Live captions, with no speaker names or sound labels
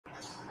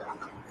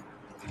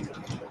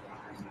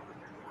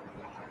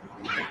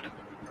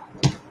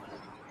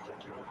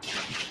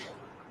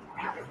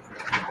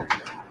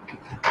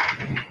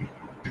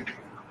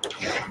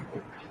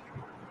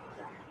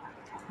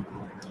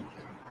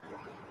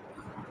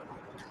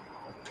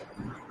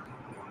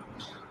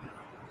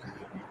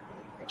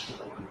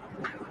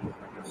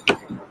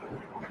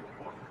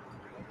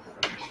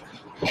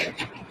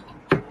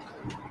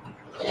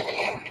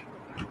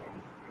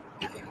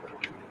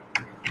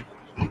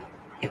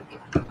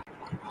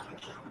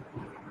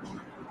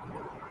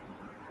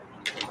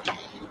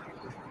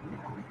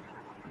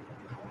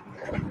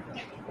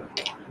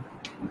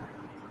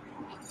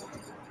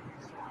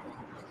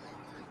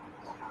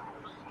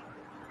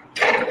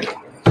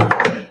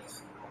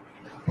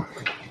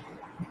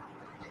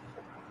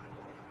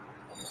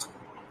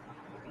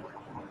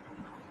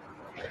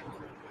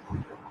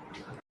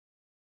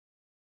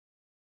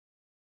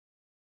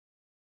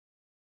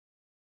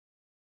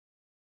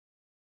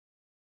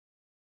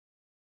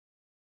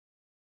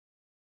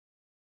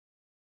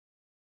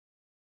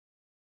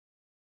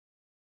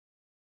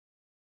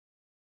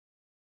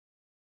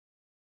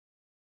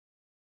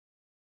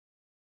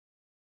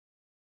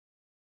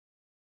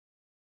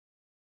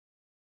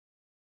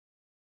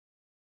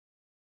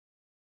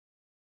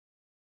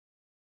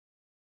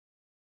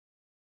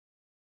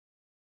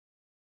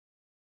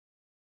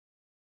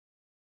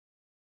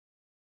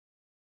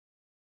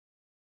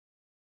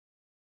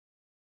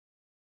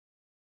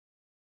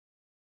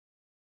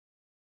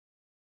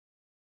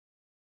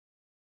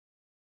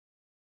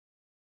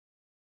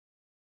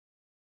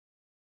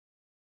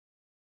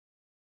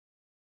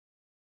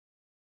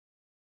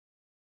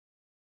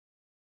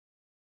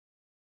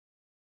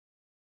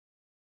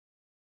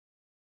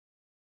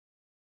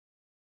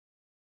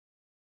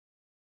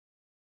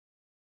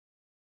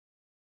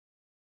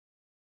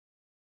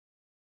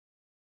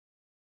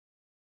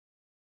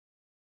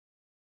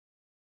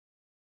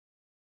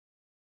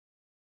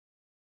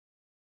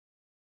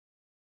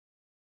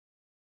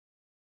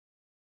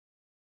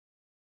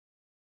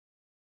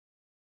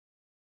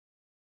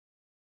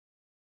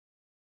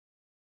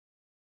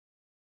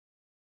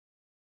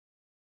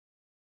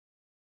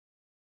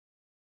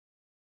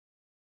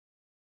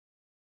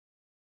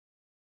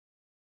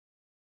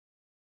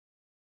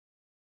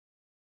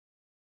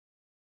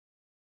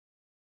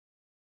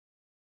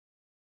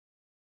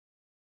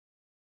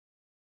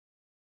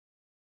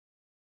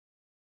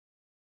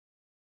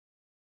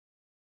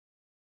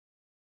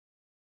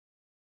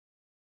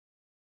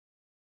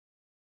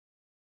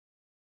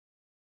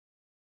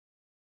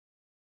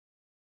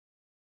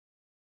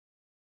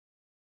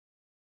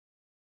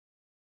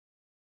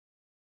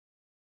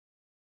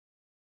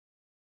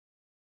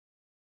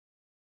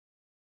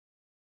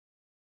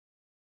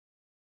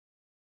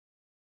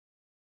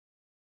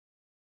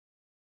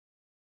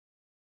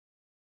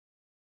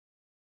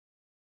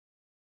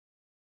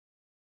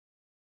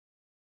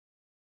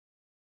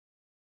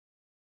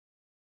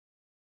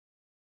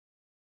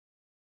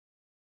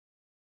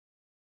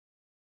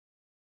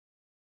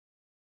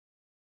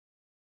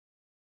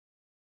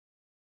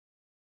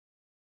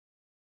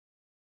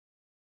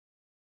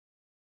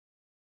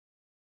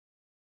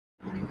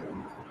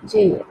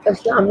जी,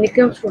 अस्सलाम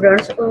वालेकुम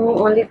students.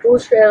 Only 2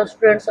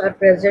 students are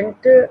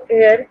present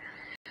here.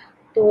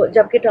 तो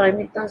जबकि टाइम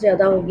इतना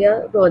ज़्यादा हो गया,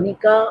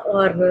 रोनिका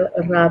और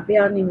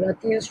राबिया निम्रा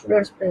 3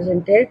 स्टूडेंट्स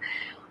प्रेजेंट है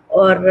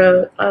और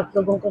आप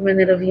लोगों को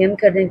मैंने रिवीजन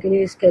करने के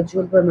लिए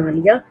स्केड्यूल बना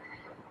लिया।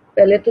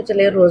 पहले तो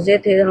चले रोज़े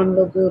थे, हम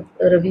लोग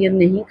रिवीजन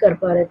नहीं कर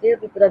पा रहे थे,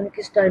 अभी पता नहीं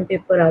किस टाइम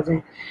पेपर आ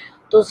जाए।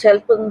 तो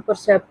सेल्फ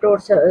परसेप्ट और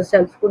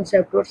सेल्फ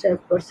कंसेप्ट और सेल्फ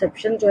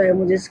परसेप्शन जो है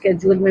मुझे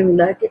स्केड्यूल में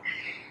मिला है कि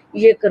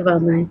ये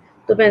करवाना है।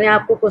 तो मैंने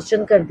आपको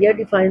क्वेश्चन कर दिया,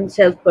 डिफाइन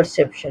सेल्फ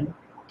परसेप्शन।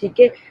 ठीक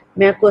है,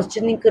 मैं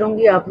क्वेश्चन नहीं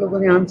करूंगी, आप लोगों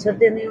ने आंसर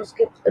देने हैं,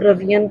 उसके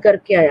रिवीजन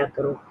करके आया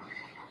करो।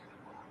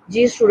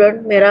 जी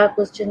स्टूडेंट, मेरा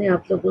क्वेश्चन है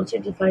आप लोगों से,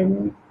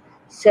 डिफाइन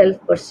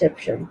सेल्फ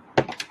परसेप्शन।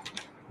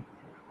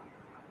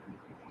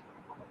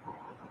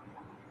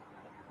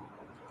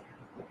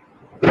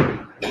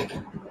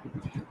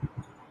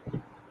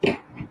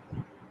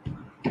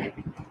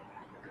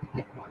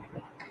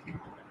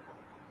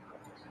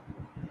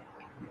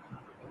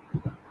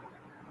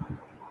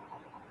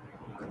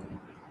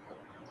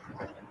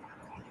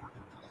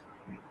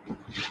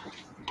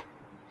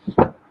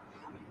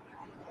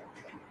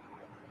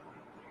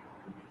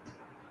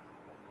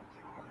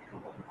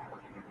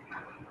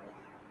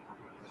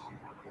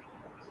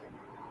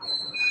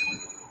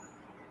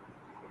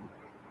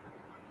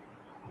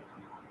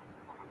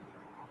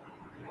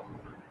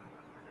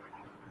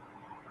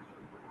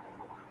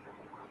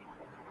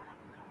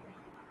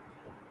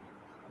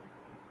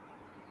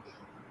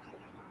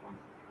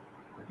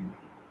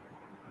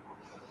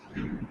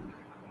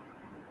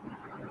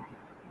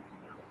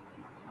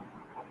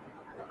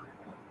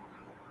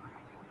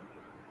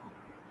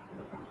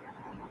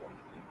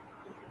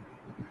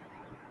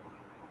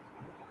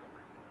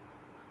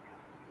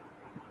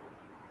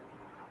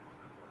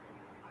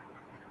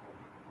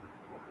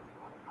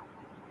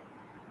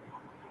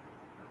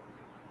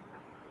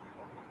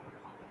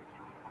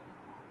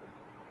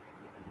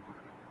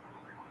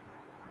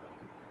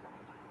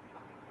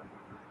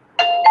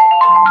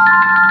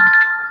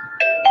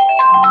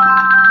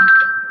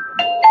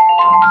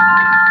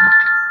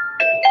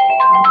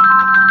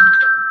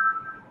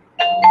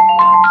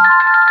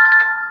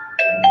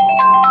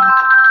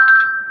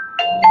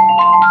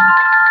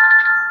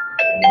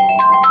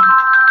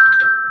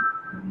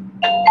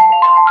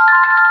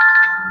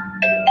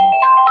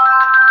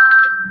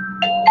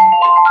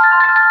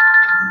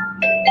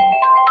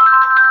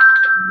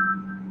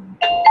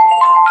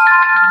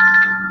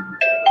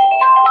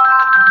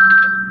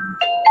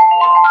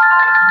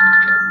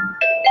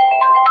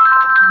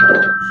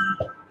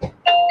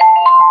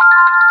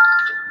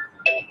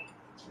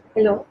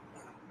 हेलो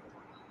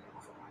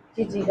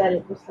जी जी,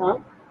 वालेकुम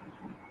सलाम।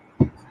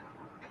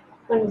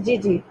 हाँ जी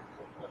जी,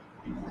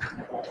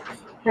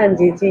 हाँ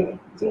जी जी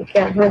जी,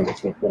 क्या, हाँ जी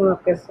ठीक हूँ,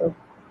 आप कैसे हो?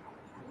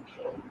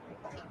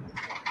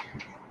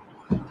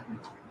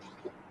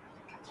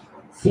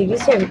 सीवी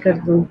सेंड कर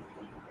दूँ?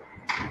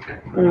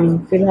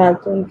 फिलहाल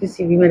तो उनकी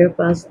सीवी मेरे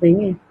पास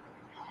नहीं है।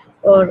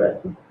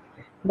 और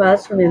बात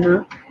सुने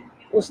ना,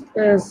 उस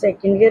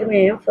सेकेंड ईयर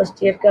में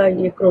फर्स्ट ईयर का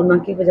ये कोरोना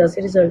की वजह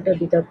से रिजल्ट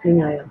अभी तक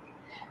नहीं आया।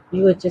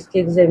 यूएचएस के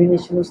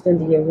एग्जामिनेशन उसने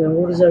दिए हुए हैं,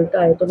 वो रिजल्ट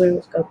आए तो मैं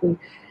उसका कोई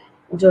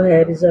जो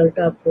है रिजल्ट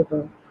आपको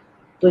दूँ,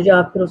 तो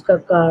या फिर उसका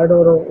कार्ड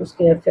और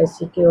उसके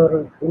एफएससी के और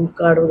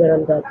कार्ड वगैरह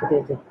लगा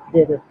के दे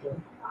देती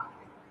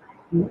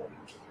हूँ।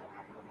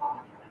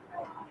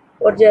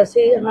 और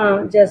जैसे ही,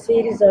 हाँ, जैसे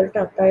ही रिजल्ट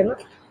आता है ना,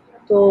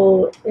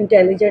 तो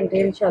इंटेलिजेंट है,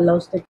 इंशाल्लाह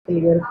उसने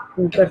क्लियर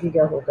कर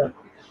लिया होगा।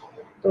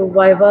 तो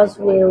वाइवास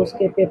हुए,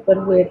 उसके पेपर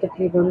हुए,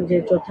 तकरीबन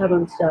ये चौथा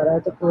मंथ जा रहा है,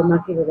 तो कोरोना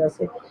की वजह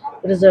से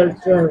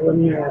रिजल्ट जो है वो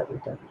नहीं आया अभी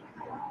तक।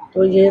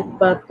 तो ये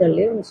बात कर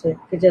ले उनसे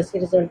कि जैसे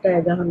रिजल्ट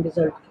आएगा हम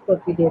रिजल्ट की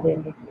कॉपी दे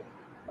देंगे,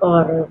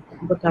 और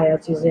बकाया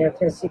चीज़ें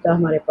एफएससी का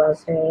हमारे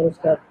पास है,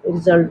 उसका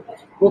रिजल्ट,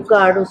 वो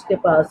कार्ड उसके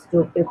पास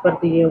जो पेपर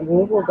दिए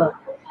वो होगा,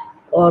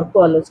 और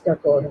कॉलेज का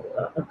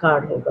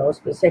कार्ड होगा उस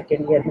पर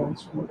सेकेंड ईयर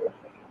मेंशन होगा।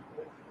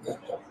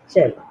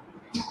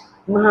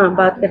 चलो, हाँ,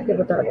 बात करके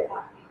बता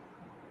दो।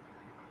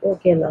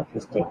 ओके, अल्लाह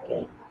हाफिज़, टेक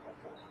केयर।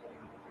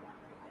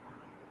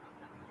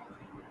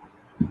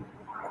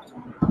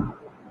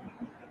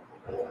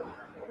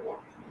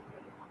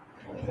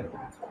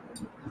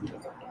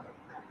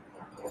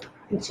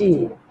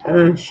 जी,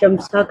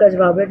 शम्सा का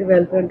जवाब है,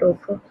 development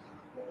of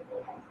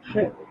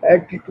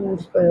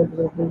attitudes by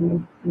observing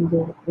the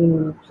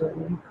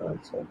observing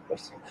concept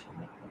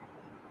perception.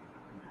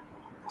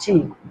 जी,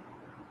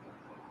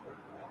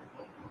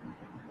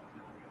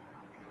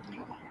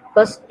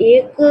 बस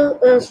एक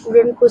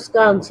स्टूडेंट को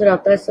इसका आंसर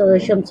आता है,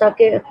 शम्सा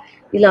के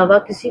अलावा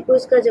किसी को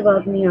इसका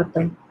जवाब नहीं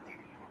आता।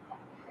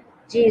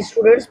 जी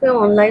स्टूडेंट्स, मैं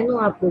ऑनलाइन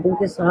हूँ आप लोगों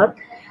के साथ,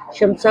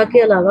 शम्सा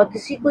के अलावा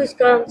किसी को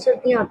इसका आंसर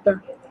नहीं आता।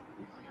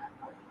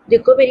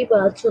 देखो मेरी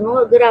बात सुनो,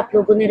 अगर आप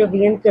लोगों ने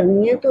रिवीजन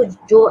करनी है तो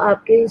जो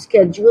आपके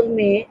स्केड्यूल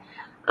में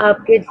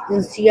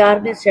आपके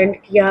सीआर ने सेंड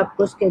किया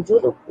आपको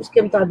स्केड्यूल,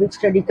 उसके मुताबिक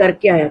स्टडी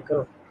करके आया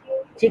करो।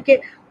 ठीक है,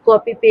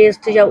 कॉपी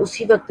पेस्ट या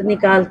उसी वक्त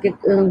निकाल के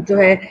जो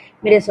है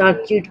मेरे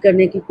साथ चीट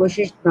करने की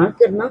कोशिश ना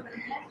करना।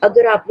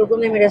 अगर आप लोगों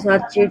ने मेरे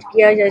साथ चीट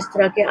किया या इस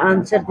तरह के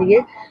आंसर दिए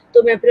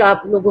तो मैं फिर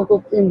आप लोगों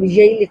को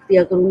यही लिख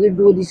दिया करूँगी,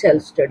 डू दी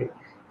सेल्फ स्टडी।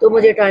 तो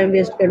मुझे टाइम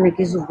वेस्ट करने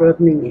की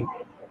ज़रूरत नहीं है।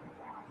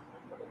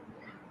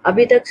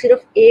 अभी तक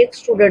सिर्फ एक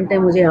स्टूडेंट ने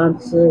मुझे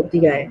आंसर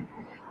दिया है,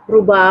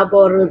 रुबाब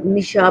और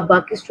निशा।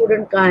 बाकी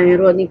स्टूडेंट कहाँ हैं?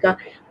 रोनिका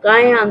कहाँ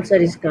है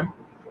आंसर इसका?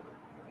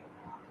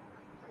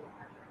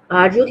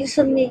 Are you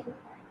listen me?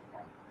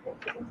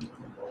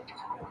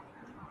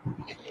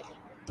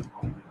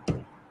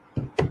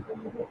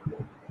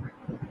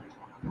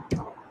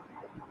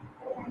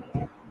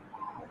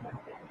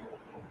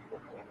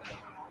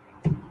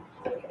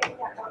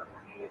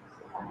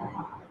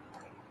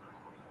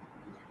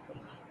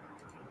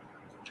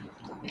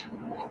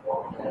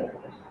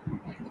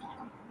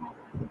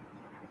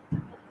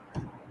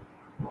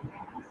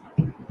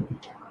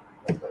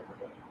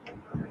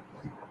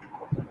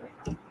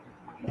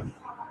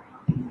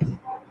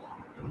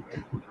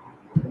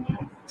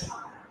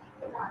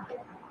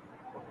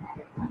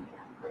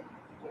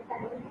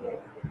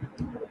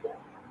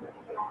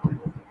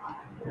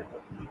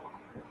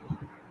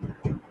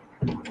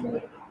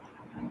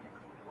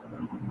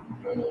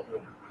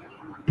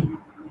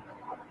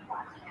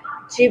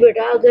 जी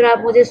बेटा, अगर आप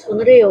मुझे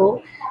सुन रहे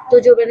हो तो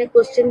जो मैंने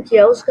क्वेश्चन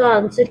किया उसका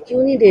आंसर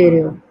क्यों नहीं दे रहे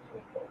हो?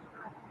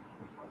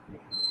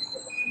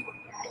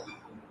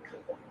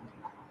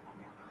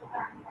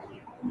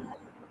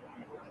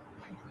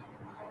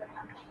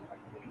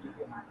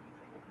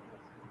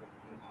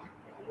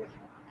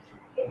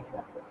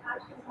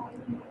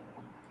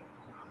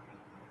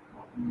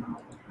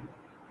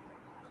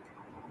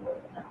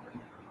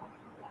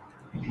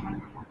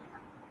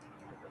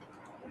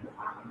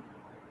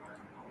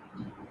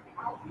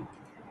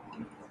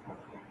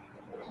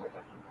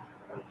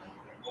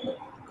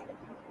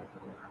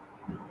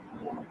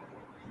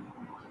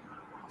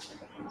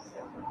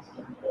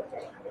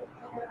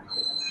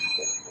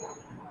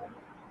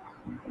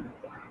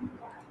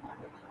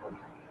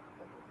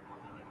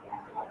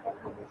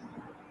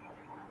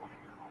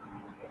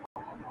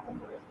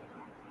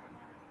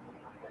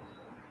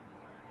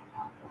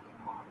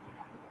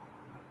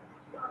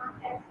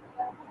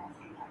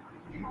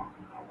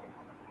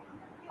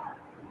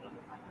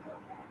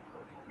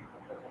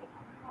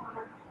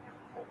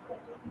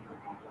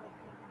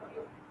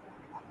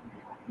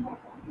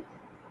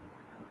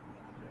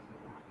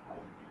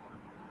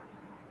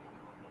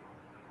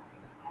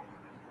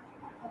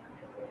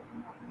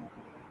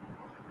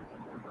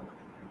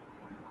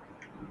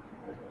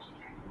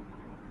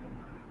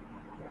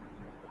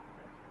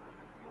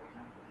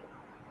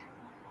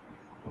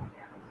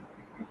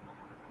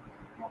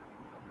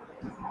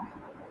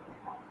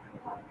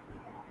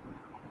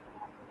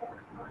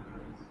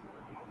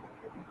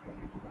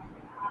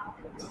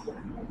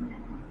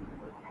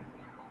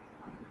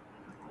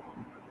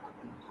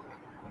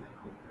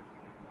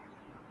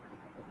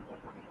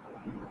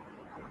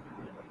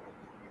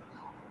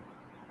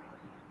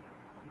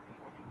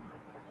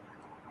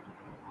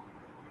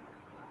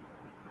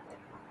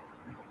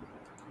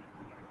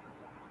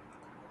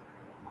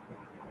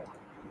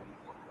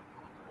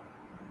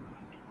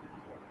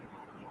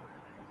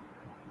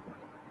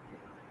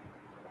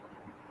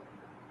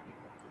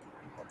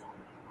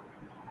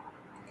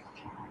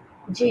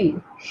 जी,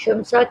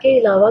 शमसा के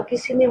अलावा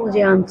किसी ने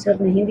मुझे आंसर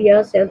नहीं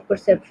दिया। Self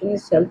perception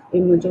is self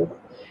image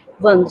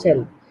of one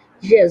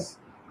self. Yes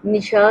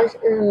Nisha,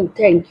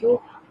 thank you.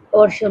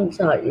 और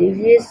शमसा,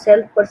 ये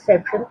सेल्फ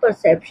परसेप्शन,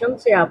 परसेप्शन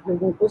से आप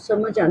लोगों को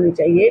समझ आनी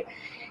चाहिए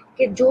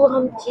कि जो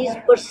हम चीज़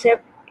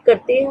परसेप्ट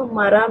करते हैं,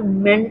 हमारा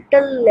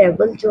मेंटल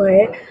लेवल जो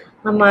है,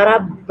 हमारा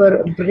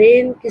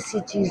ब्रेन किसी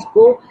चीज़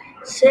को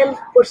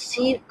सेल्फ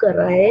परसीव कर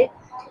रहा है,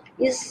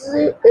 इस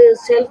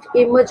सेल्फ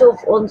इमेज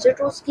ऑफ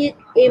ऑनसेट उसकी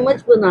एक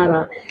इमेज बना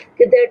रहा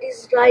कि that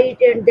is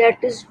right and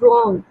that is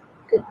wrong.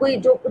 कि कोई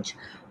जो कुछ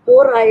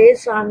हो रहा है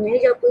सामने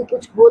या कोई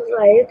कुछ बोल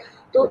रहा है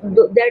तो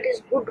दैट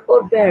इज गुड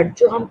और बैड,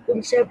 जो हम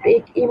कंसेप्ट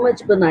एक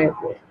इमेज बनाए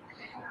हुए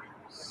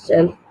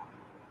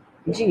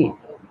सेल्फ। जी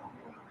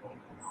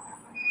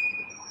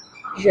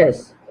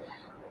यस।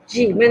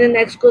 जी मैंने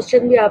नेक्स्ट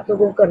क्वेश्चन भी आप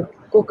लोगों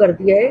को कर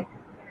दिया है।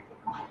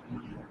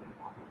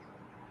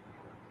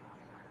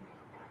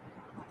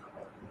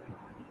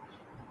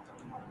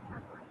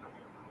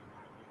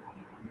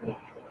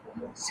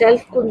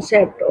 सेल्फ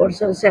कंसेप्ट और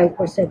सेल्फ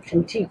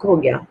परसेप्शन ठीक हो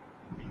गया।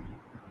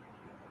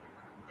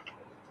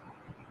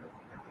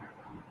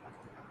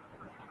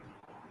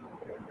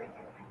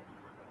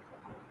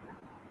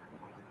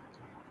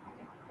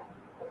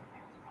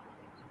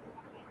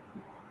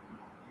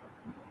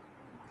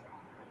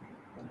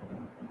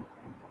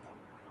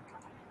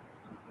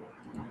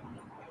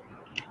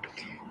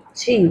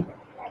 जी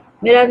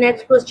मेरा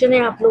नेक्स्ट क्वेश्चन है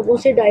आप लोगों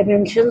से,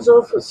 dimensions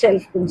of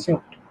self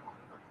concept.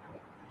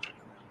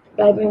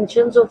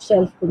 Dimensions of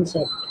self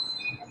concept.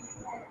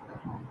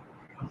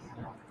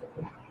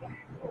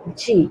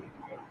 Ji,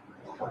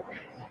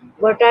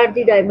 what are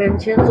the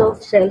dimensions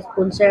of self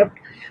concept?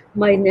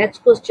 My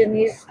next question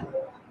is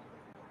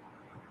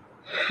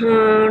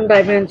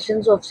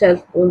Dimensions of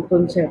self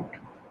concept.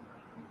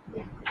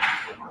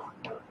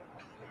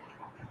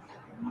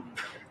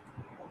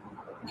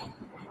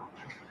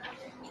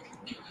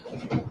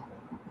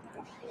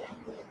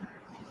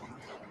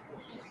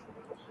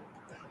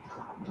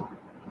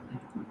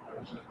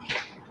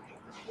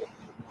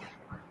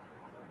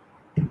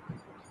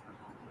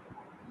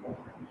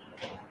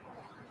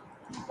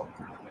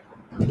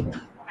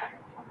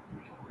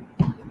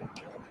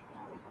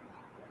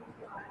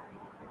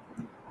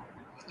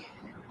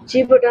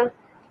 जी बेटा,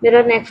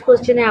 मेरा नेक्स्ट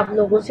क्वेश्चन है आप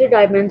लोगों से,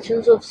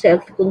 डायमेंशंस ऑफ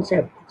सेल्फ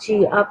कंसेप्ट।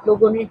 जी, आप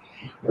लोगों ने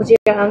मुझे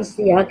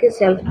आंसर दिया कि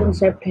सेल्फ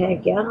कंसेप्ट है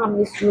क्या। हम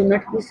इस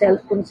यूनिट की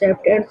self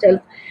concept and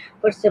self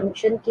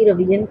perception की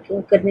रिवीजन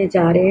करने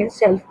जा रहे हैं।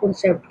 सेल्फ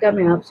कंसेप्ट का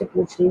मैं आपसे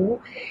पूछ रही हूँ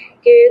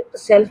कि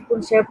self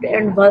concept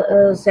and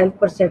self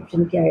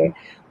perception क्या है।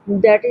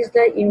 That is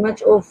the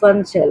image of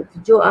one self,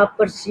 जो आप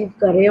परसीव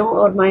कर रहे हो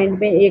और माइंड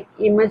में एक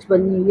इमेज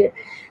बनी हुई है,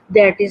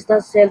 that is the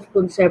self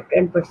concept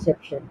and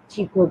perception.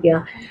 ठीक हो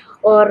गया।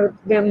 और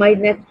my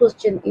next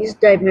question is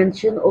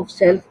dimension of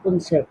self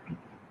concept.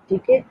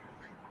 ठीक है,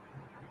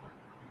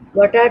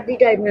 what are the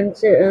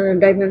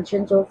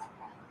dimensions of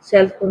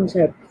self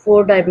concept?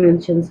 Four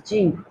dimensions.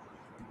 Ji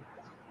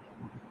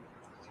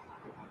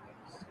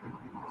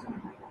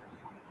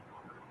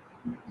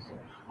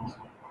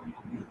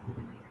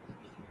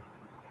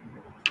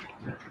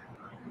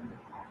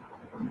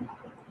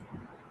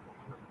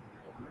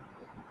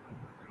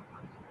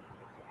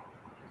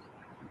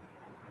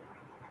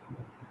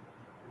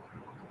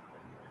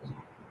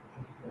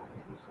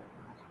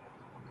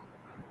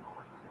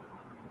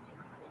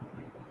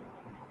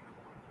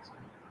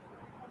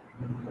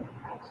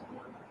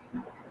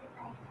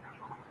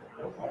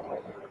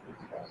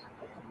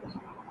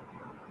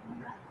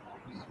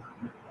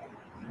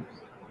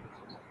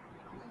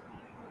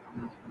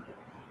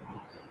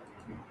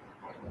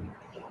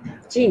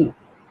ji,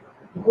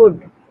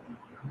 good.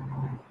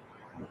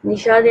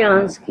 निशा ने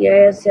आंसर किया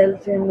है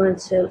self image,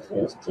 self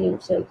esteem,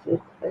 self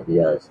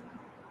ideas.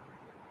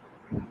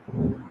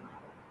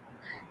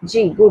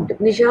 जी good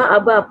निशा,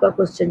 अब आपका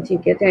क्वेश्चन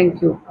ठीक है,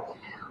 थैंक यू।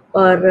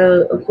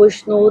 और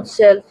खुशनूद,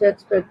 self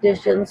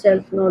expectation,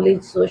 self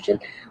knowledge, social.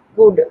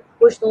 Good,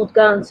 खुशनूद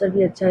का आंसर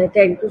भी अच्छा है,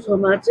 थैंक यू सो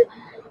मच।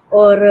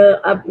 और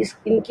अब इस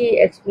इनकी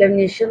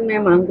एक्सप्लेनेशन मैं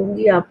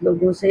मांगूंगी आप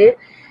लोगों से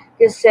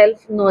कि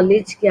सेल्फ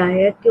नॉलेज क्या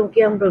है,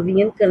 क्योंकि हम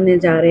रिवीजन करने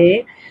जा रहे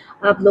हैं।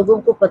 आप लोगों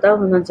को पता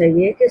होना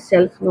चाहिए कि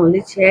सेल्फ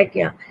नॉलेज है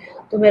क्या।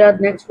 तो मेरा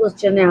नेक्स्ट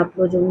क्वेश्चन है आप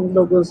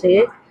लोगों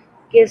से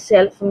कि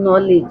self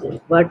knowledge,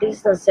 what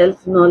is the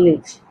self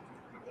knowledge.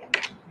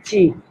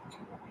 जी,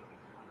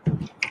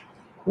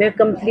 मैं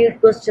कंप्लीट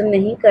क्वेश्चन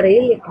नहीं कर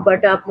रही,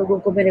 बट आप लोगों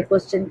को मेरे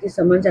क्वेश्चन की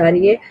समझ आ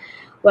रही है।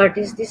 What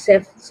is the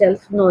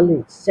self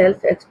knowledge,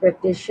 self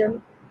expectation,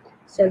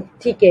 self.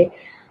 ठीक है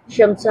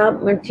शमसा,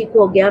 मैं ठीक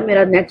हो गया।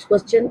 मेरा नेक्स्ट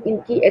क्वेश्चन,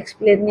 इनकी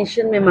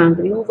एक्सप्लेनेशन मैं मांग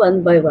रही हूँ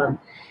वन बाय वन।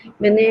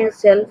 मैंने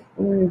सेल्फ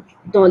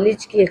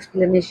नॉलेज की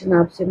एक्सप्लेनेशन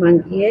आपसे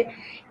मांगी है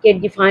कि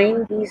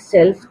डिफाइन दी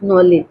सेल्फ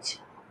नॉलेज।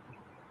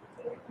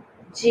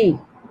 जी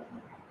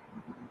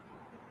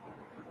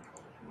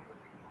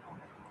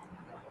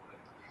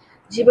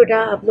जी बेटा,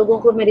 आप लोगों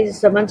को मेरी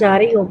समझ आ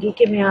रही होगी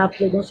कि मैं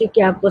आप लोगों से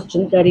क्या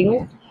क्वेश्चन कर रही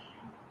हूँ।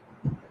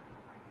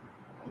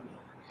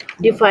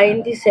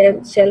 Define the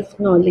self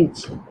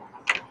knowledge.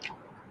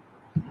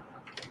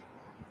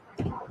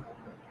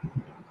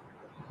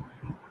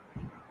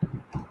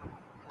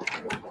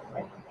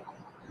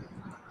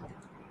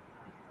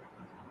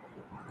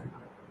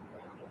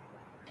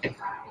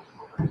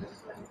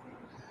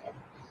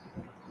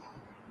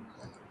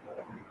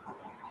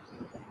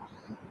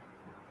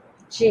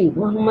 Ji,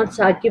 Mohammad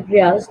Saqib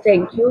Riyaz,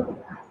 thank you.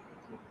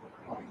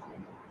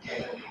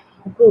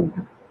 Good.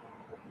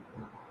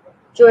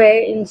 जो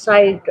है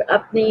इनसाइट,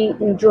 अपनी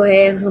जो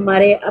है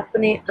हमारे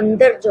अपने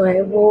अंदर जो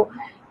है वो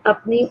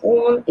अपनी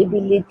own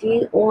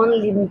ability, own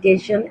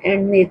limitation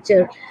and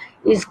nature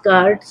is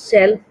called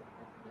self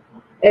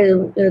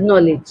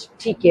knowledge.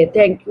 ठीक है,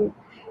 thank you.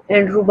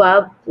 And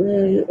Rubab,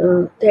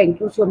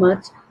 thank you so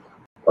much.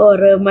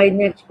 और माय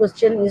नेक्स्ट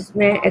क्वेश्चन इज,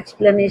 मैं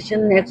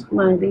एक्सप्लेनेशन नेक्स्ट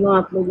मांग रही हूँ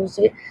आप लोगों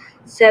से।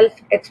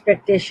 सेल्फ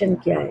एक्सपेक्टेशन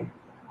क्या है?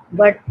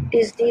 What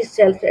is the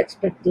self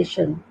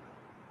expectation?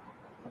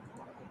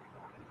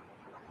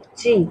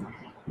 जी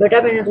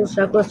बेटा, मैंने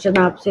दूसरा क्वेश्चन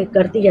आपसे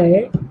कर दिया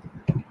है।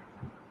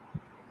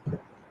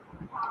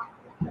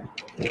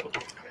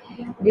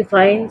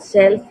 Define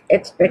self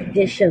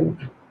expectation.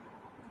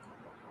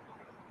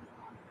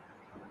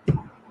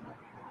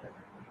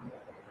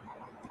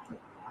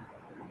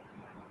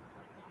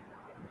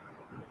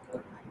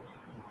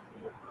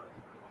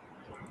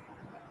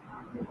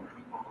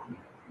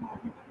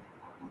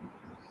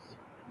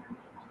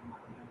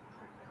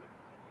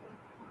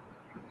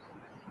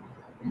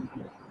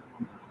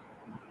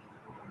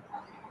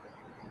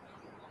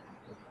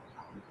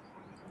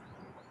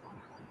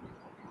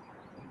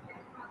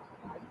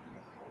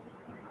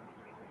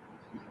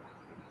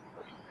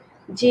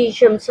 जी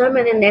शमसा,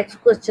 मैंने नेक्स्ट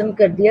क्वेश्चन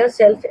कर दिया,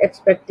 सेल्फ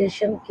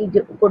एक्सपेक्टेशन की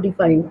को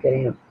डिफाइन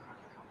करें।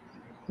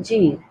 जी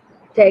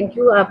थैंक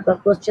यू। आपका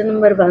क्वेश्चन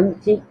नंबर 1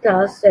 ठीक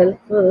था,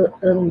 सेल्फ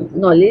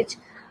नॉलेज।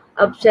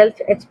 अब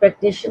सेल्फ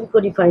एक्सपेक्टेशन को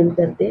डिफाइन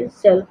करते हैं।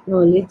 Self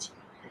knowledge.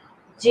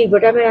 जी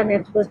बेटा, मेरा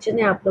नेक्स्ट क्वेश्चन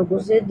है आप लोगों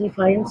से,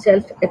 डिफाइन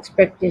सेल्फ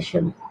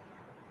एक्सपेक्टेशन।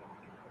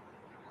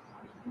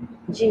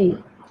 जी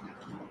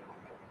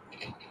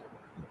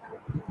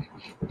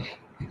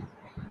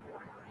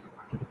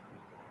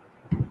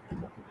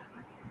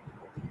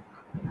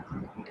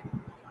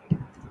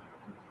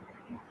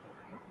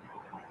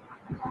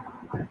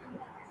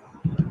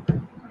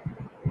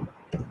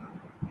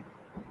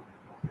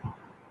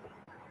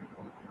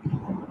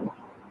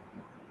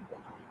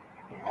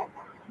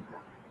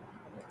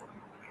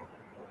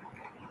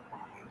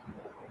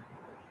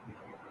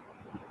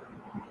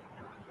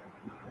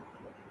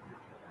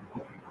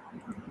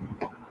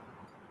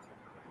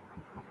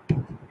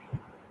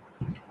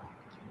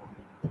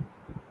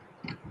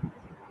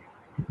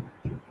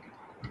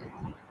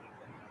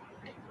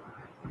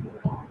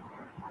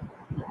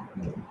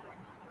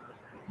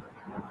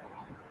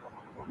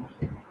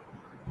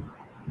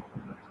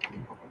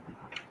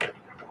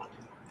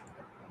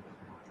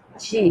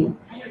जी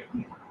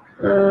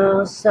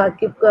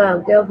साकिब का आ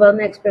गया वन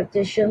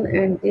एक्सपेक्टेशन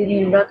एंड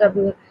निम्रा का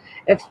भी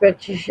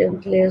एक्सपेक्टेशन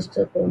प्लेस्ड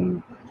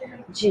अपॉन।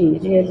 जी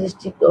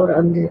रियलिस्टिक और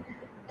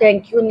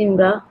thank you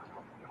Nimra.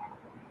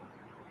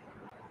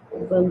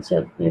 One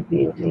self में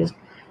भी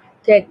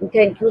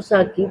थैंक यू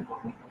साकिब।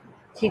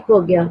 ठीक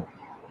हो गया।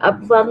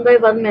 अब वन बाय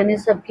वन मैंने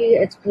सबकी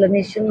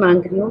एक्सप्लेनेशन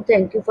मांग रही हूँ।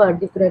 Thank you for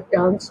the correct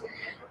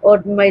answer.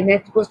 और my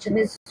next question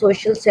is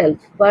social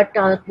self. What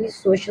are the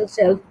social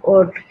self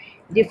और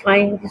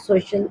डिफाइन द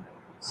सोशल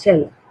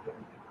सेल्फ।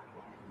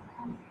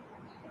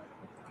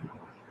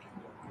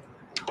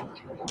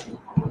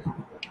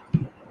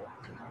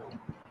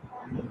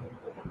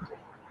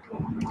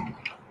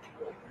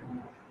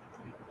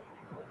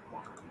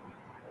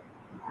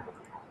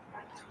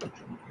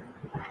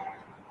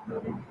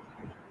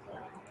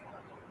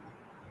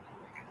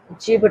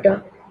 जी बेटा,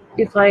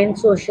 define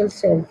social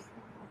self.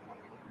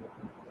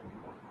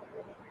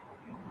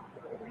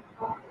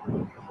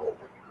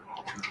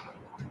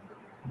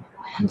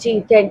 Ji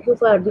thank you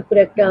for the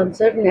correct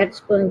answer.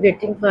 Next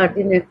waiting for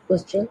the next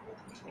question.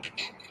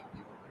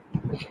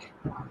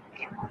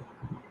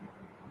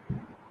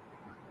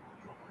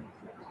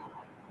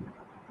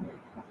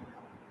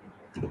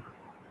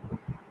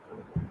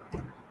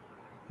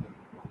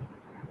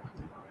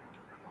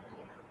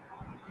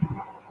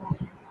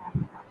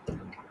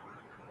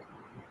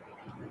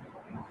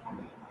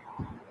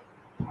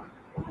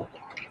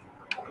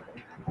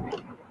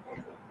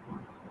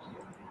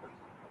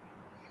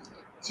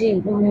 Ji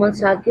Mohammad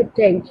Saqib,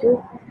 thank you.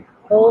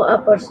 How a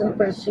person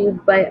perceived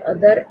by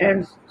other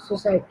and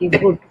society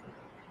good.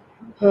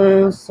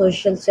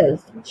 Social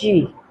self. Ji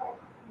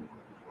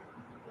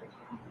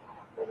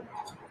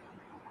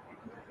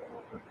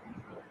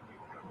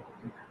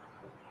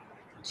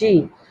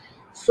ji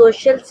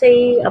social से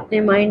ही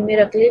अपने mind में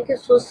रख लें कि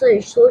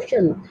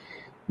social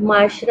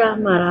माशरा,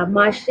 हमारा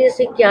माशरे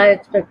से क्या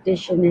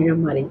एक्सपेक्टेशन है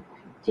हमारी।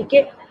 ठीक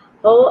है।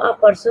 How a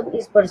person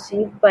is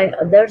perceived by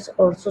others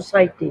और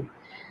सोसाइटी।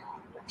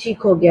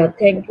 ठीक हो गया।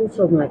 Thank you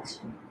so much.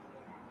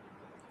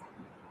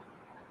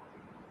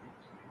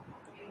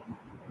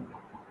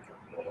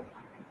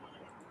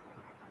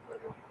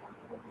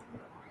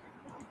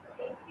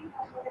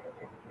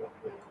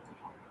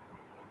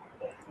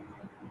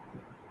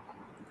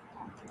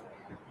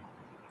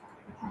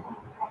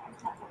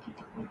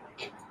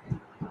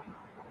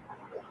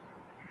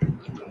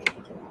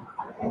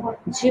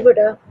 जी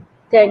बेटा,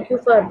 thank you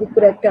for the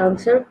correct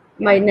answer.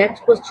 My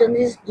next question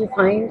is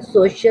define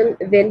social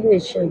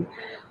evaluation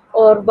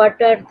और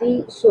what are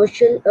the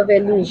social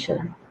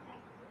evaluation।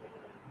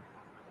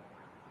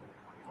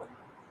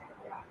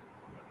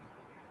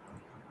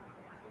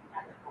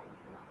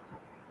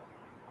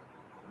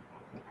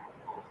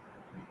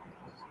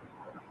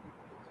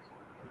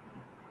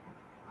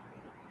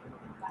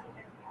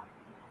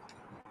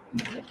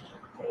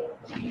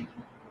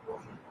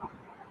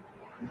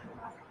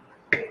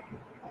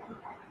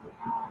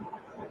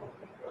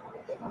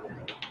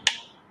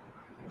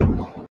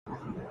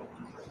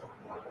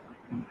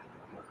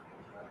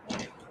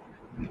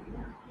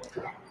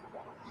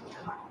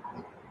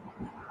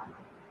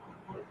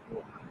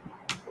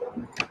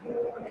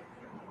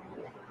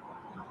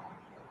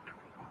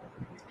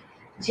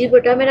 जी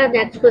बेटा, मेरा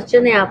नेक्स्ट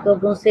क्वेश्चन है आप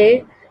लोगों से,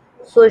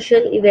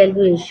 social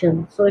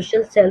evaluation.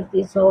 Social self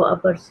is how a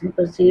person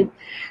perceive.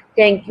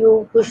 Thank you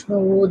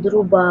खुशनूद,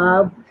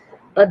 Rubab,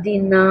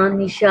 Adina,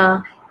 Nisha.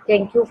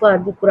 Thank you for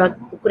the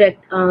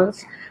correct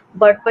answer.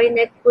 But my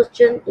next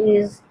question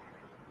is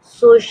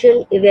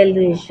social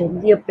evaluation,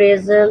 the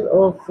appraisal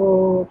of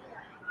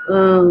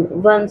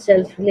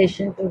oneself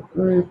relation to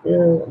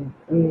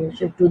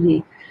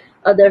the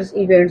others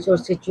events or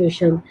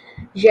situation.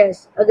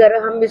 yes, अगर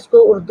हम इसको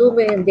उर्दू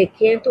में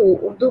देखें तो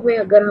उर्दू में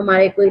अगर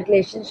हमारे कोई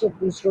रिलेशनशिप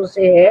दूसरों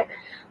से है,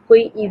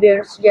 कोई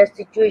इवेंट्स या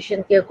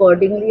सिचुएशन के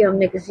अकॉर्डिंगली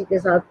हमने किसी के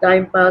साथ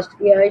टाइम पास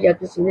किया है या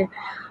किसी ने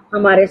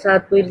हमारे साथ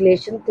कोई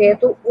रिलेशन थे,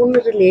 तो उन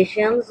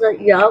रिलेशंस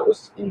या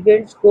उस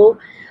इवेंट्स को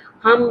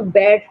हम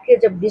बैठ के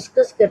जब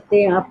डिस्कस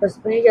करते हैं आपस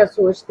में या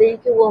सोचते हैं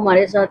कि वो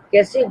हमारे साथ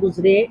कैसे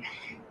गुजरे,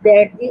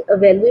 that the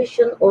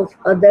evaluation of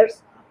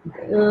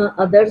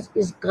others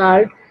is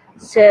called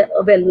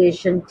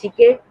evaluation, ठीक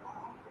है।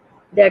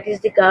 That is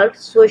the called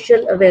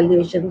social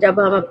evaluation। जब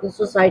हम अपनी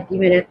सोसाइटी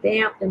में रहते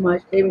हैं, अपने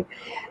माशरे में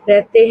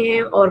रहते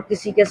हैं और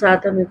किसी के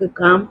साथ हमें कोई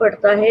काम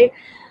पड़ता है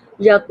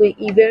या कोई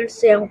इवेंट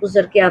से हम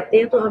गुजर के आते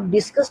हैं, तो हम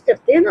डिस्कस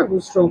करते हैं ना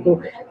दूसरों को,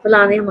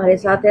 फलाने हमारे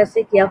साथ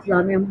ऐसे किया,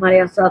 फलाने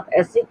हमारे साथ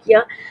ऐसे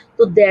किया।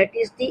 तो that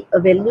is the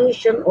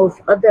evaluation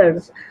of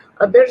others.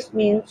 Others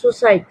mean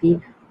society.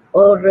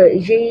 और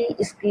यही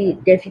इसकी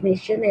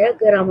डेफिनेशन है।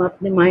 अगर हम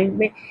अपने माइंड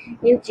में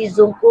इन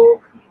चीज़ों को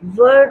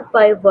वर्ड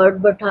बाय वर्ड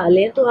बैठा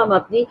लें तो हम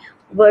अपनी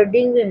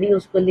वर्डिंग में भी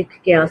उसको लिख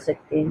के आ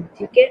सकते हैं,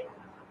 ठीक है।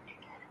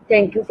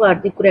 Thank you for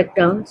the correct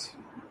answer.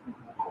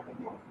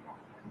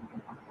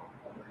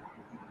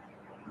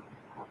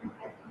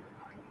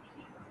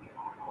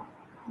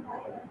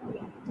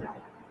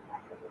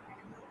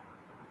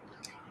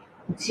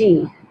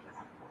 जी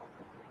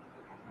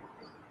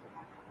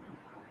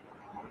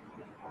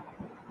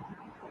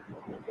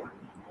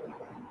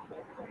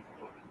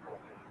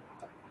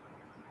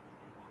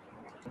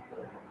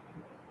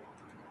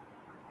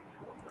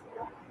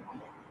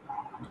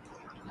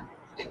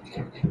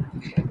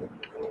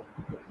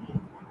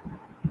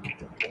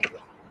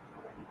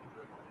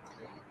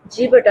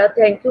जी बेटा,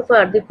 thank you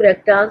for the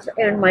correct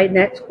answer. And my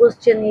next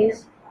question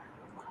is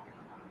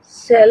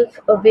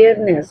self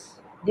awareness.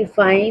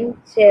 Define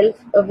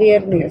self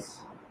awareness.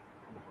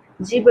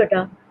 जी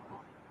बेटा,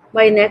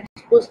 my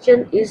next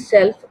question is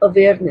self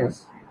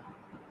awareness.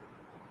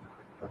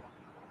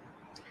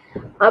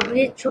 अब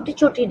ये छोटी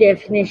छोटी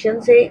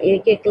डेफिनेशन है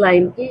एक एक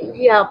लाइन की,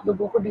 ये आप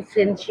लोगों को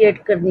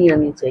डिफ्रेंशिएट करनी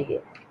आनी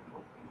चाहिए।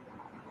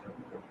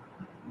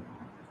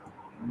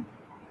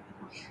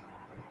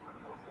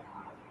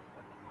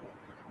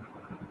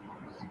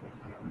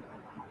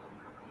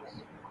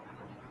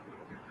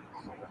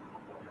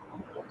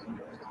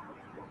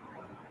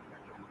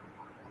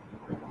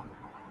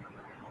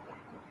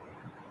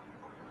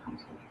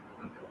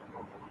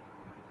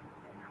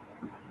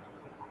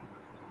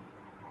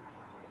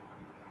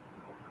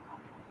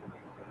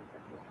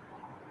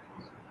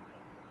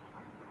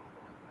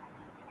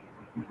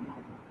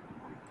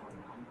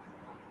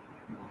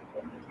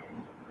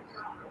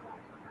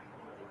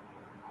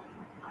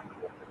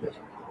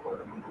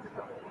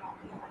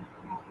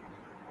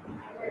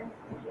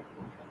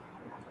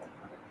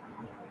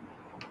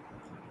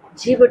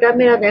 जी बेटा,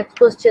 मेरा नेक्स्ट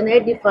क्वेश्चन है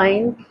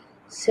डिफाइन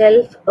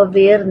सेल्फ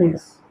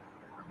अवेयरनेस।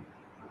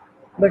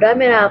 बेटा,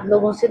 मेरा आप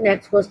लोगों से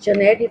नेक्स्ट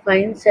क्वेश्चन है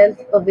define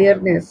self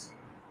awareness.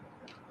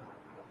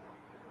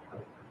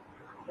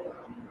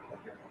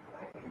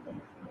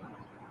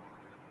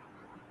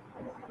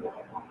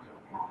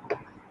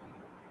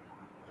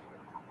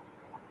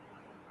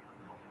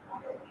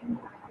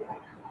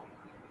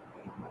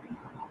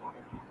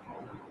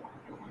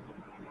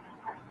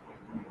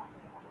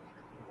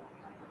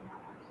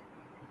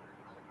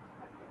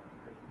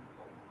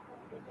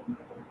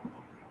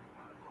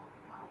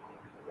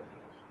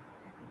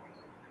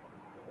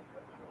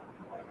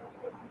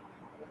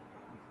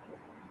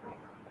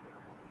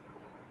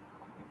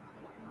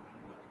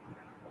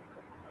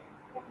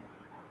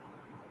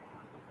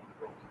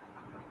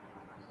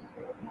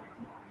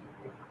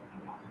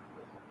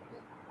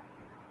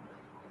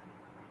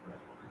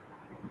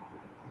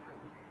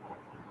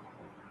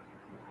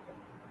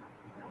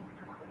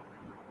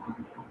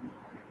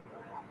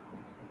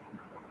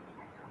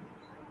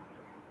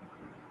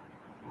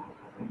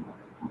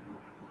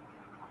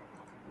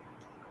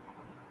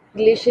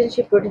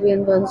 Relationship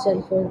between one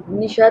self.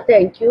 Nisha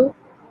thank you,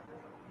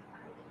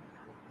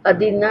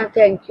 Adina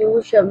thank you,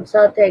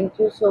 Shamsa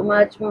thank you so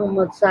much,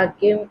 Mohammad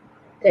Saqib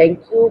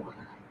thank you,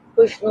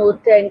 खुशनूर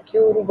thank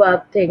you,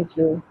 Rubab thank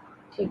you.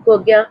 ठीक हो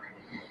गया।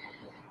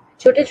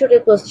 छोटे छोटे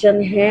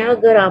क्वेश्चन हैं,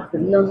 अगर आप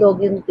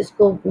लोग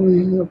इसको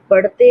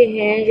पढ़ते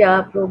हैं या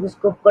आप लोग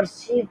इसको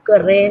परसीव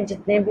कर रहे हैं,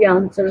 जितने भी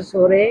आंसर्स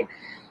हो रहे हैं,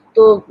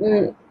 तो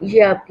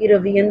ये आपकी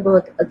रिवीजन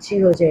बहुत अच्छी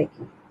हो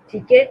जाएगी,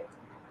 ठीक है।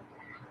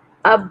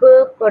 अब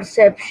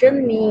परसेप्शन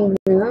मीन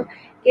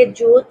कि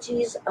जो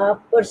चीज़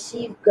आप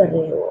परसीव कर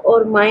रहे हो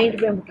और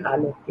माइंड में बिठा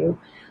लेते हो।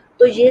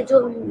 तो ये जो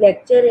हम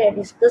लेक्चर है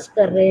डिस्कस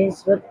कर रहे हैं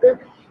इस वक्त,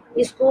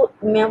 इसको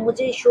मैं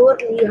मुझे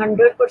श्योरली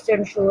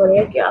 100% श्योर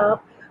है कि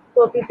आप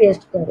कॉपी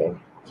पेस्ट कर रहे हो,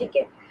 ठीक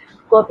है।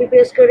 कॉपी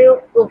पेस्ट कर रहे हो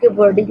क्योंकि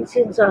वर्डिंग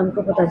से इंसान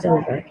को पता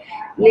चलता है,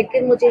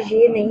 लेकिन मुझे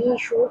ये नहीं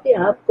श्योर कि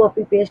आप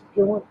कॉपी पेस्ट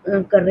क्यों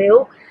कर रहे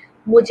हो।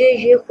 मुझे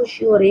ये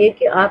खुशी हो रही है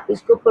कि आप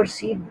इसको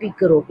परसीव भी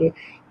करोगे,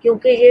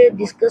 क्योंकि ये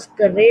डिस्कस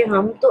कर रहे हैं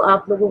हम, तो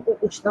आप लोगों को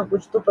कुछ ना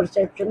कुछ तो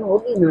परसेप्शन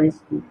होगी ना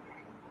इसकी।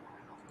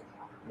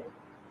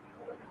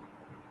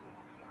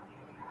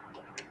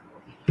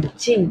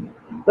 जी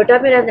बेटा,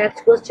 मेरा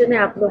नेक्स्ट क्वेश्चन है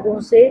आप लोगों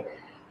से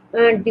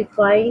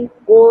define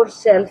core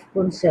self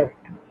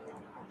concept.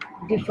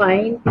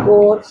 Define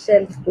core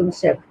self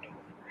concept.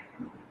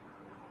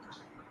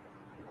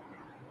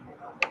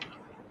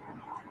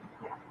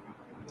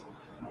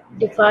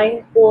 Define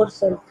core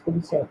self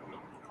concept.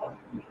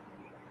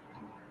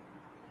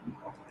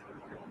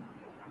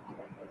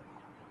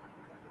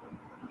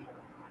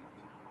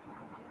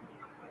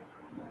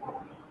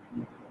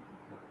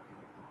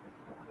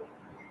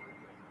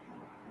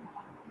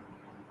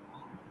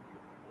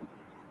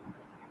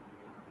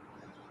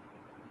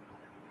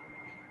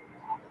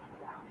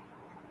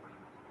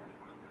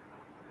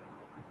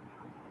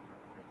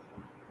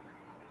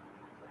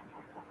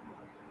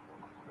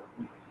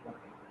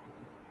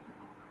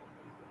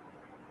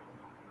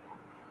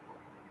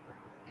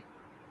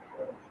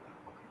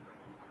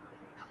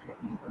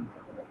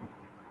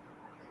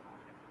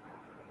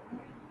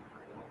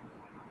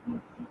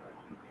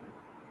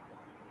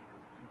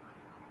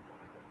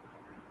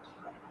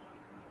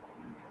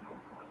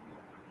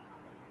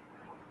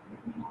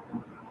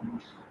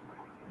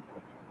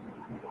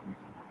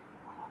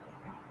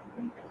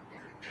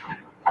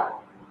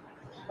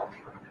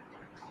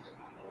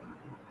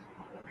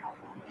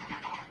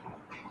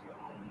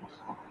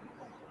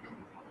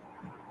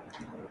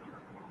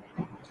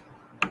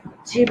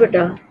 जी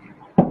बेटा,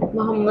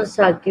 Muhammad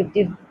Saqib,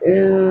 the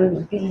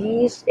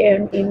beliefs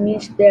and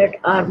image that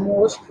are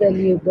most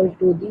valuable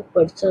to the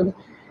person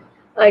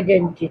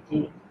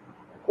identity,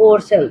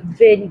 core self,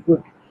 very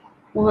good.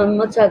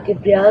 Mohammad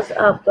Saqib रियाज,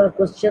 आपका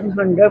question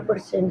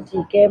 100%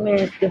 ठीक है। मैं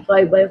इसके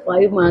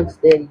 5/5 marks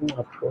दे रही हूँ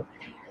आपको।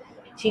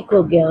 ठीक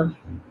हो गया।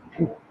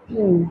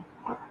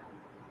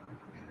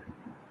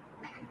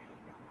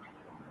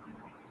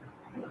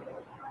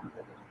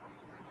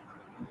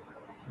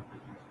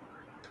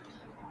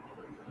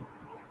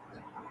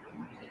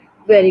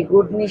 वेरी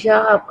गुड निशा,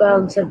 आपका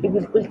आंसर भी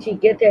बिल्कुल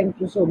ठीक है।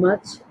 Thank you so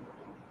much.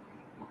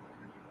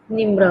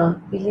 Nimra,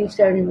 beliefs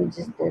and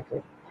images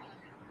देते,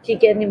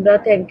 ठीक है Nimra,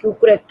 thank you.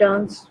 Correct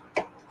answer.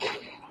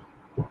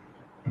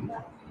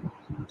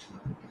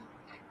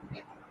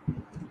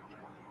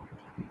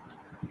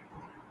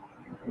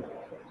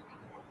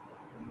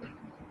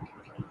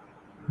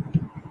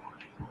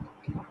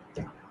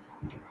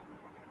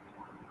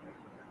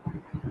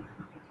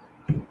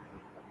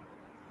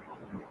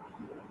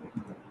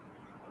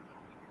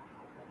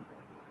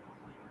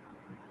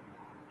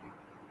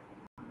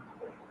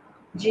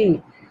 Ji,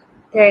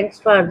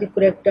 thanks for the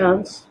correct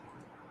answer.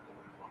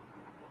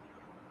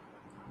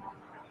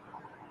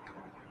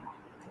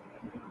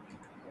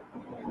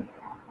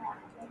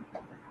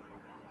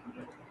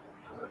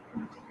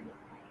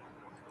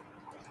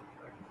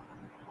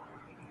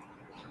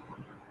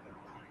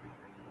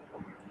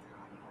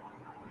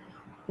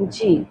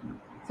 Ji,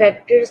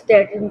 factors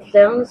that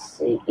influence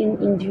in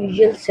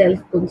individual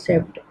self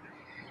concept.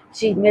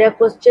 जी, मेरा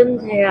क्वेश्चन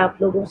है आप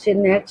लोगों से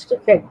next,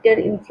 factor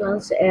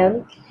influence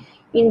and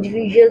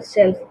individual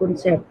self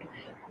concept.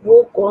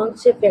 वो कौन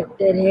से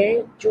फैक्टर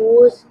हैं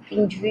जो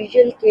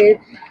इंडिविजुअल के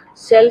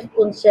सेल्फ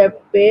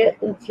कॉन्सेप्ट पे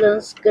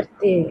इन्फ्लुएंस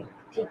करते हैं?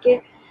 ठीक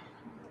है,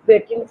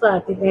 waiting for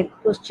the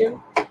next question.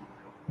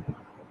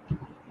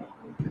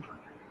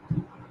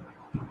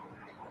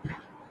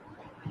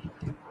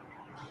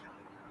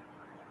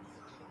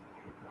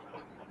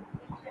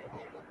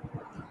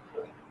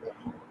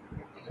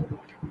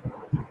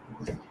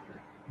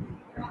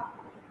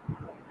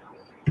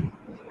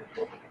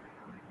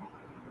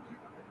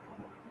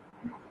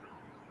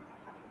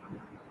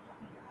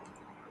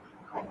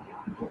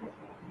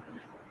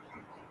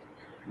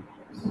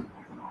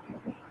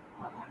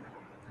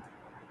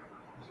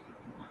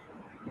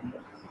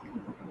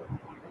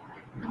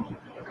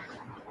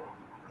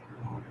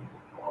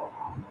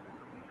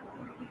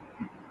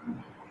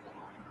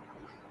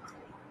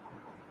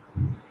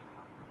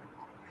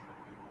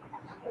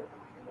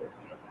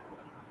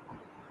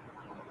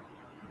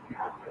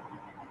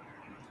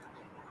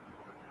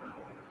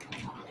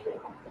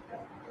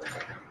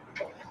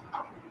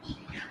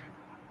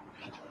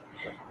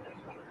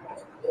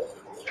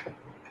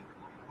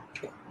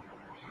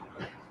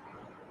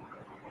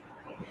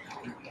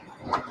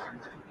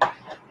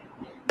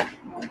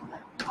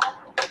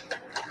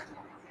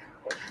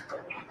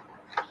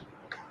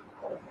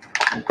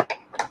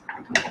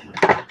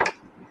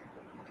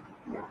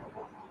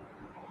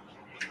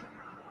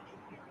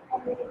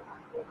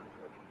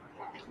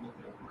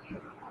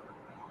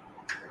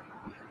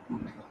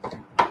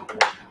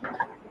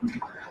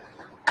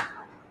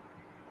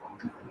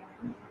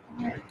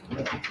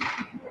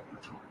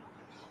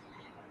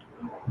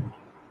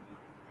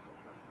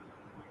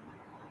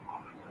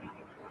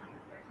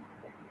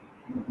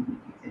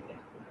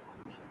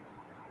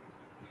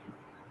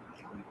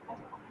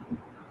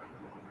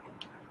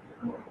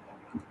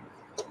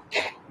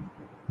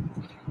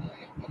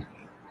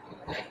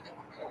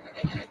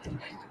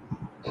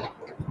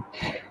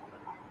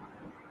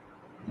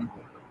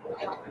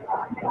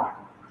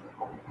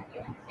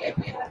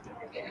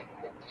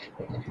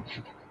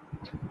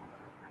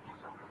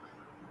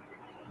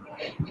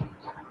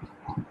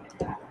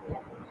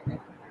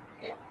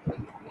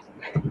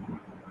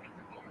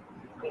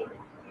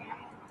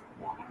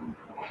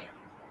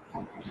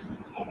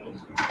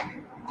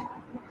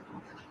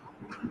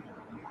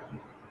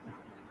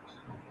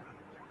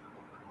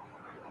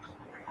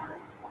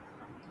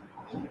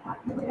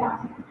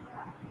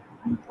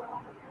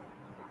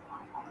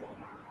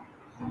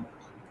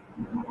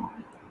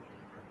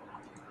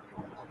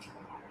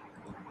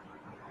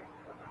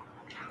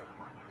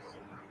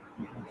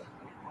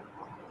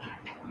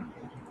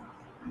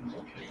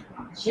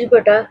 जी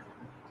बेटा,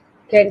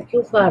 thank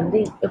you for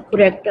the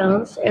correct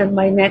answer. And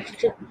my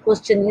next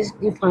question is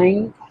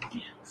define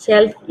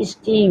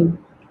self-esteem.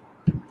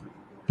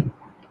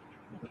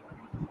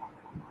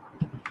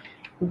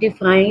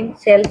 Define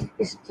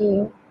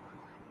self-esteem.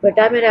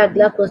 बेटा मेरा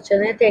अगला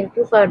क्वेश्चन है। Thank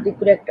you for the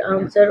correct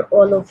answer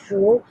all of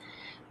you.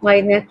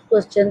 My next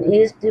question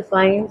is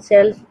define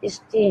self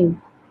esteem.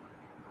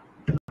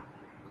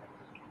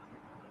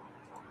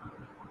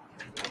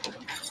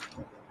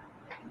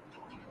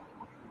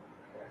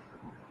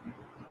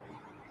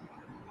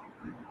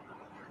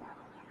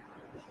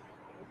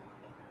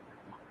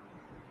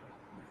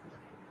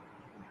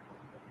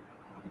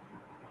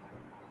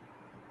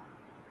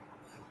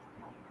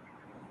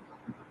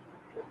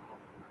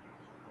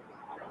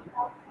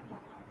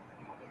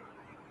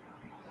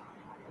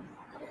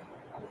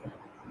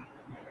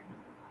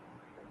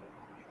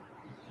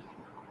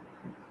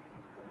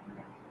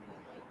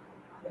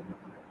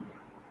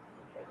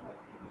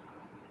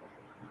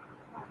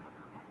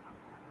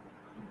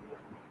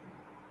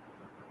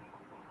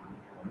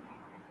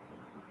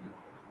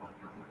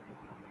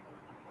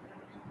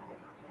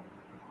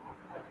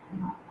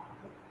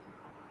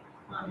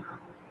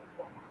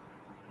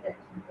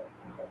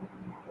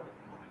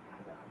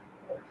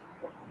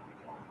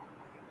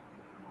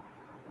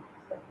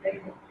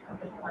 Hello.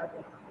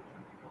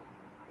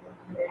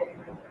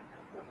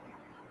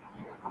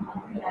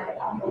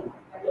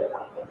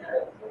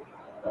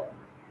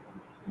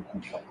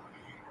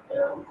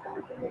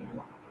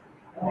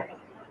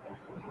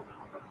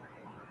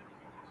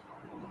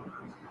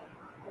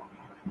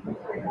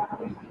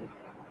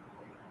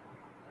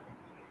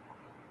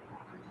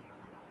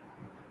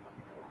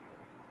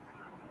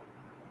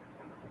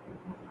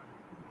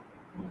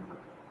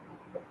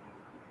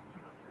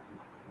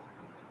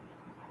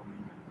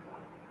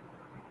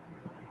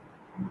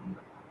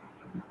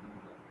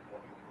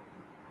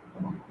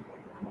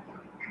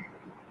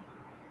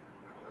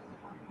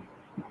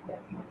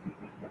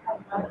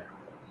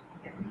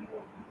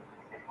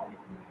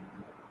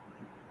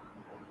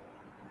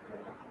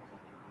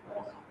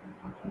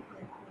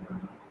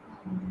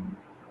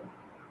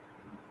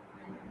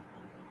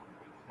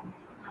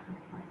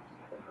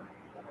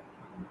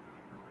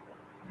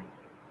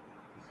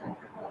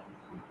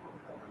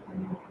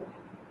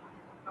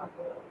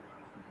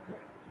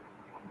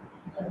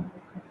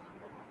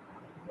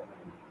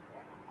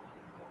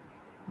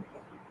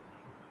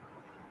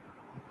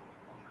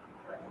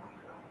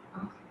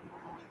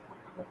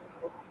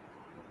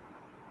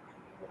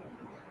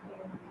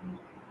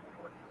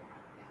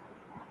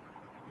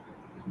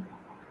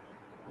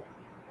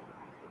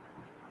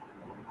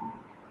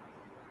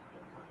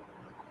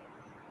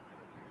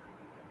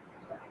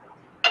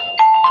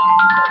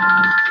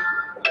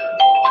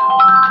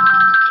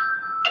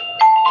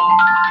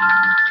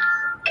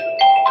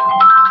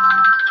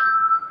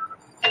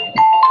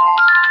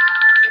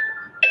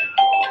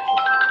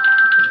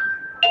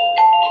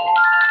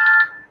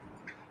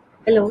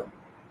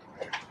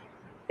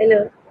 Hello.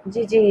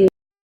 जी जी।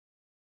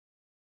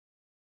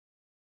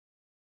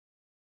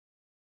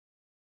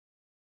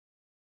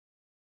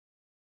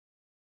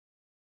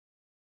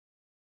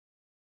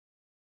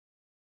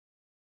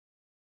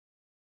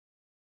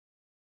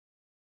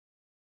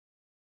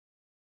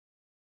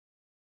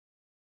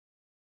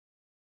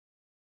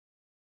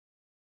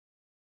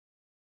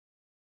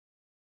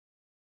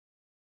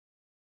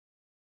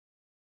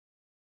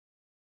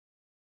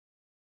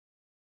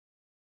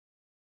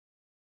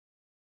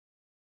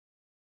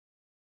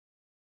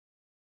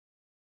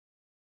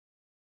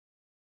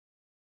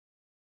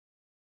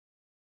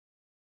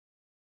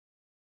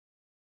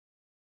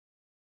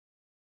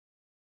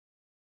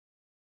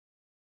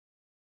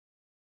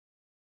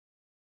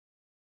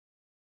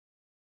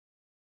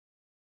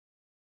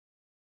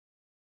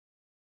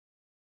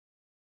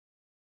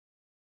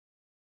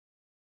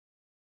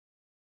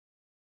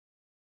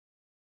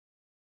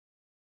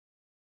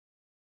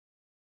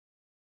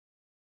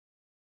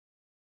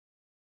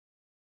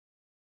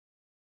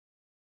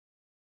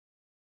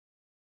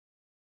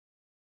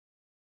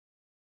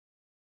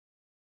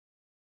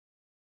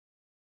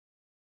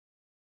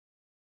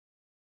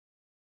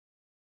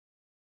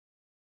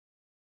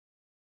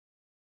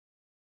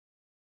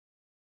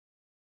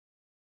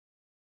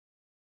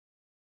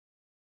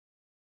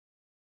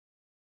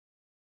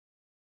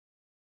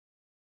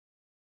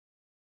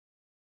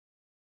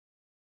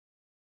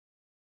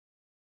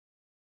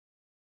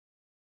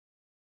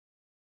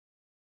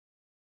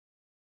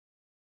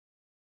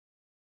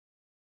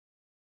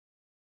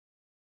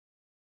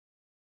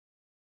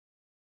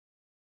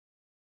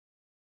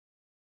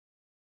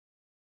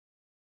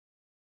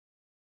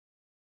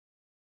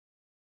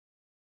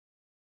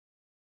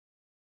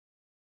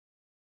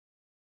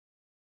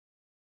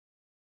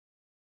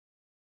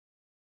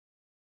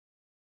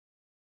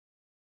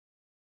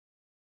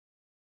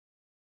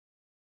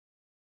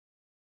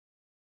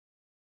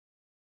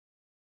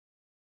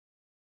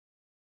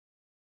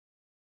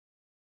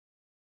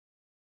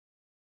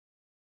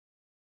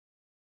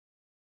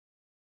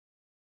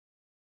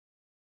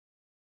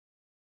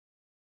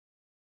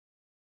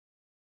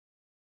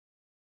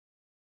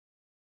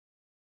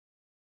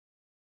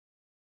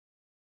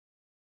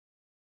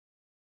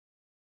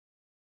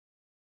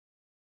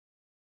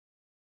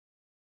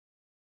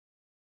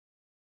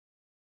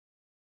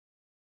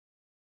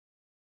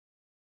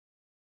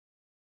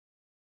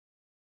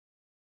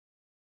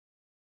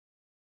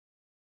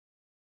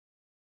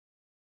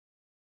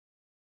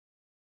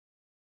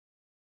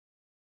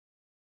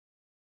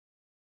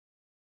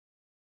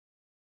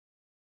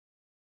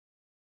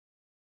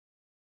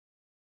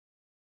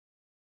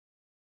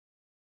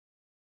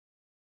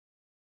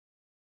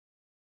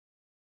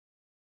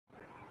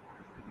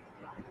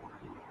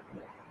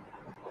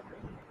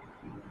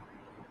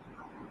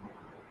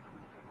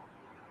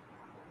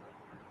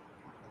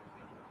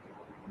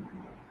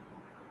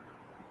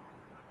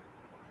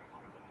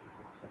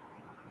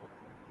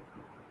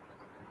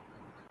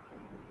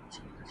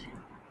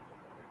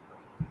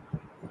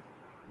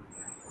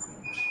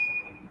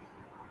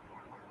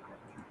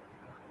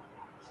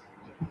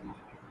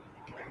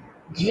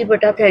 जी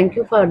बेटा, thank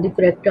you for the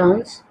correct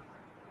answer.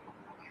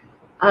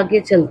 आगे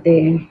चलते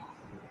हैं।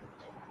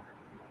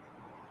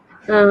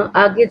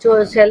 आगे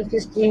जो सेल्फ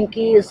स्टीम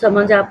की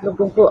समझ आप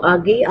लोगों को आ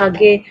गई।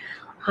 आगे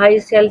high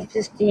self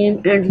esteem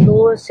and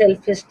low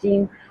self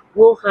esteem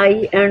वो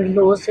हाई एंड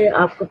लो से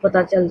आपको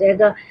पता चल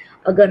जाएगा।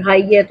 अगर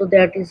हाई है तो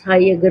दैट इज़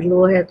हाई, अगर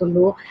लो है तो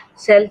लो।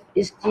 सेल्फ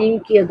इस्टीम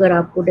की अगर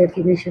आपको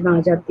डेफिनेशन आ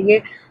जाती है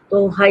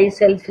तो हाई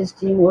सेल्फ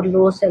इस्टीम और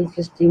लो सेल्फ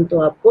इस्टीम तो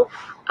आपको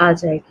आ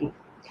जाएगी।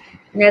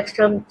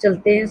 नेक्स्ट हम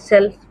चलते हैं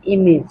self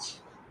image.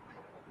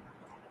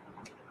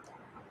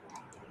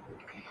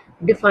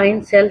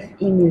 Define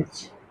self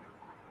image.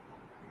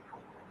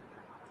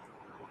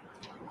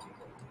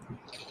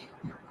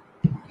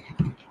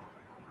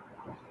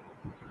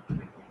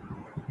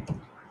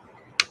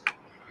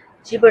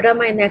 जी बेटा,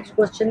 my next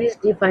question is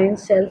define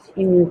self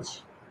image.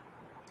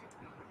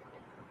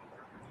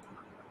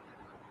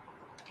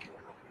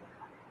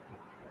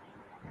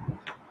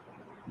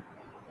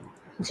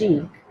 Ji,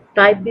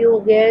 type भी हो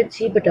गया है।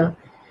 जी बेटा,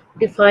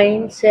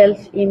 डिफाइन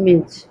सेल्फ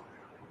इमेज।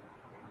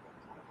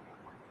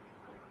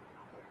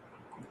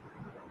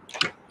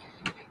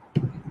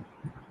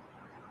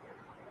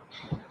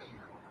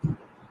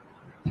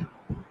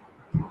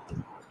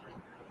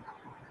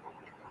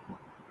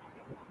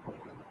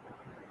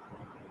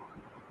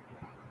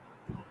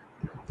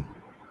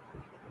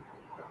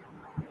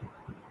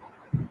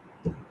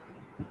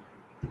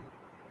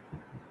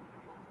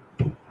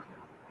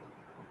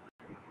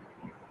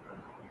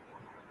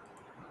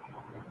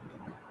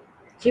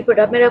 जी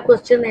बेटा, मेरा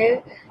क्वेश्चन है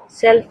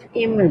self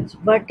image.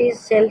 What is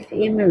self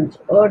image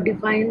और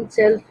डिफाइन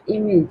सेल्फ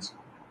इमेज।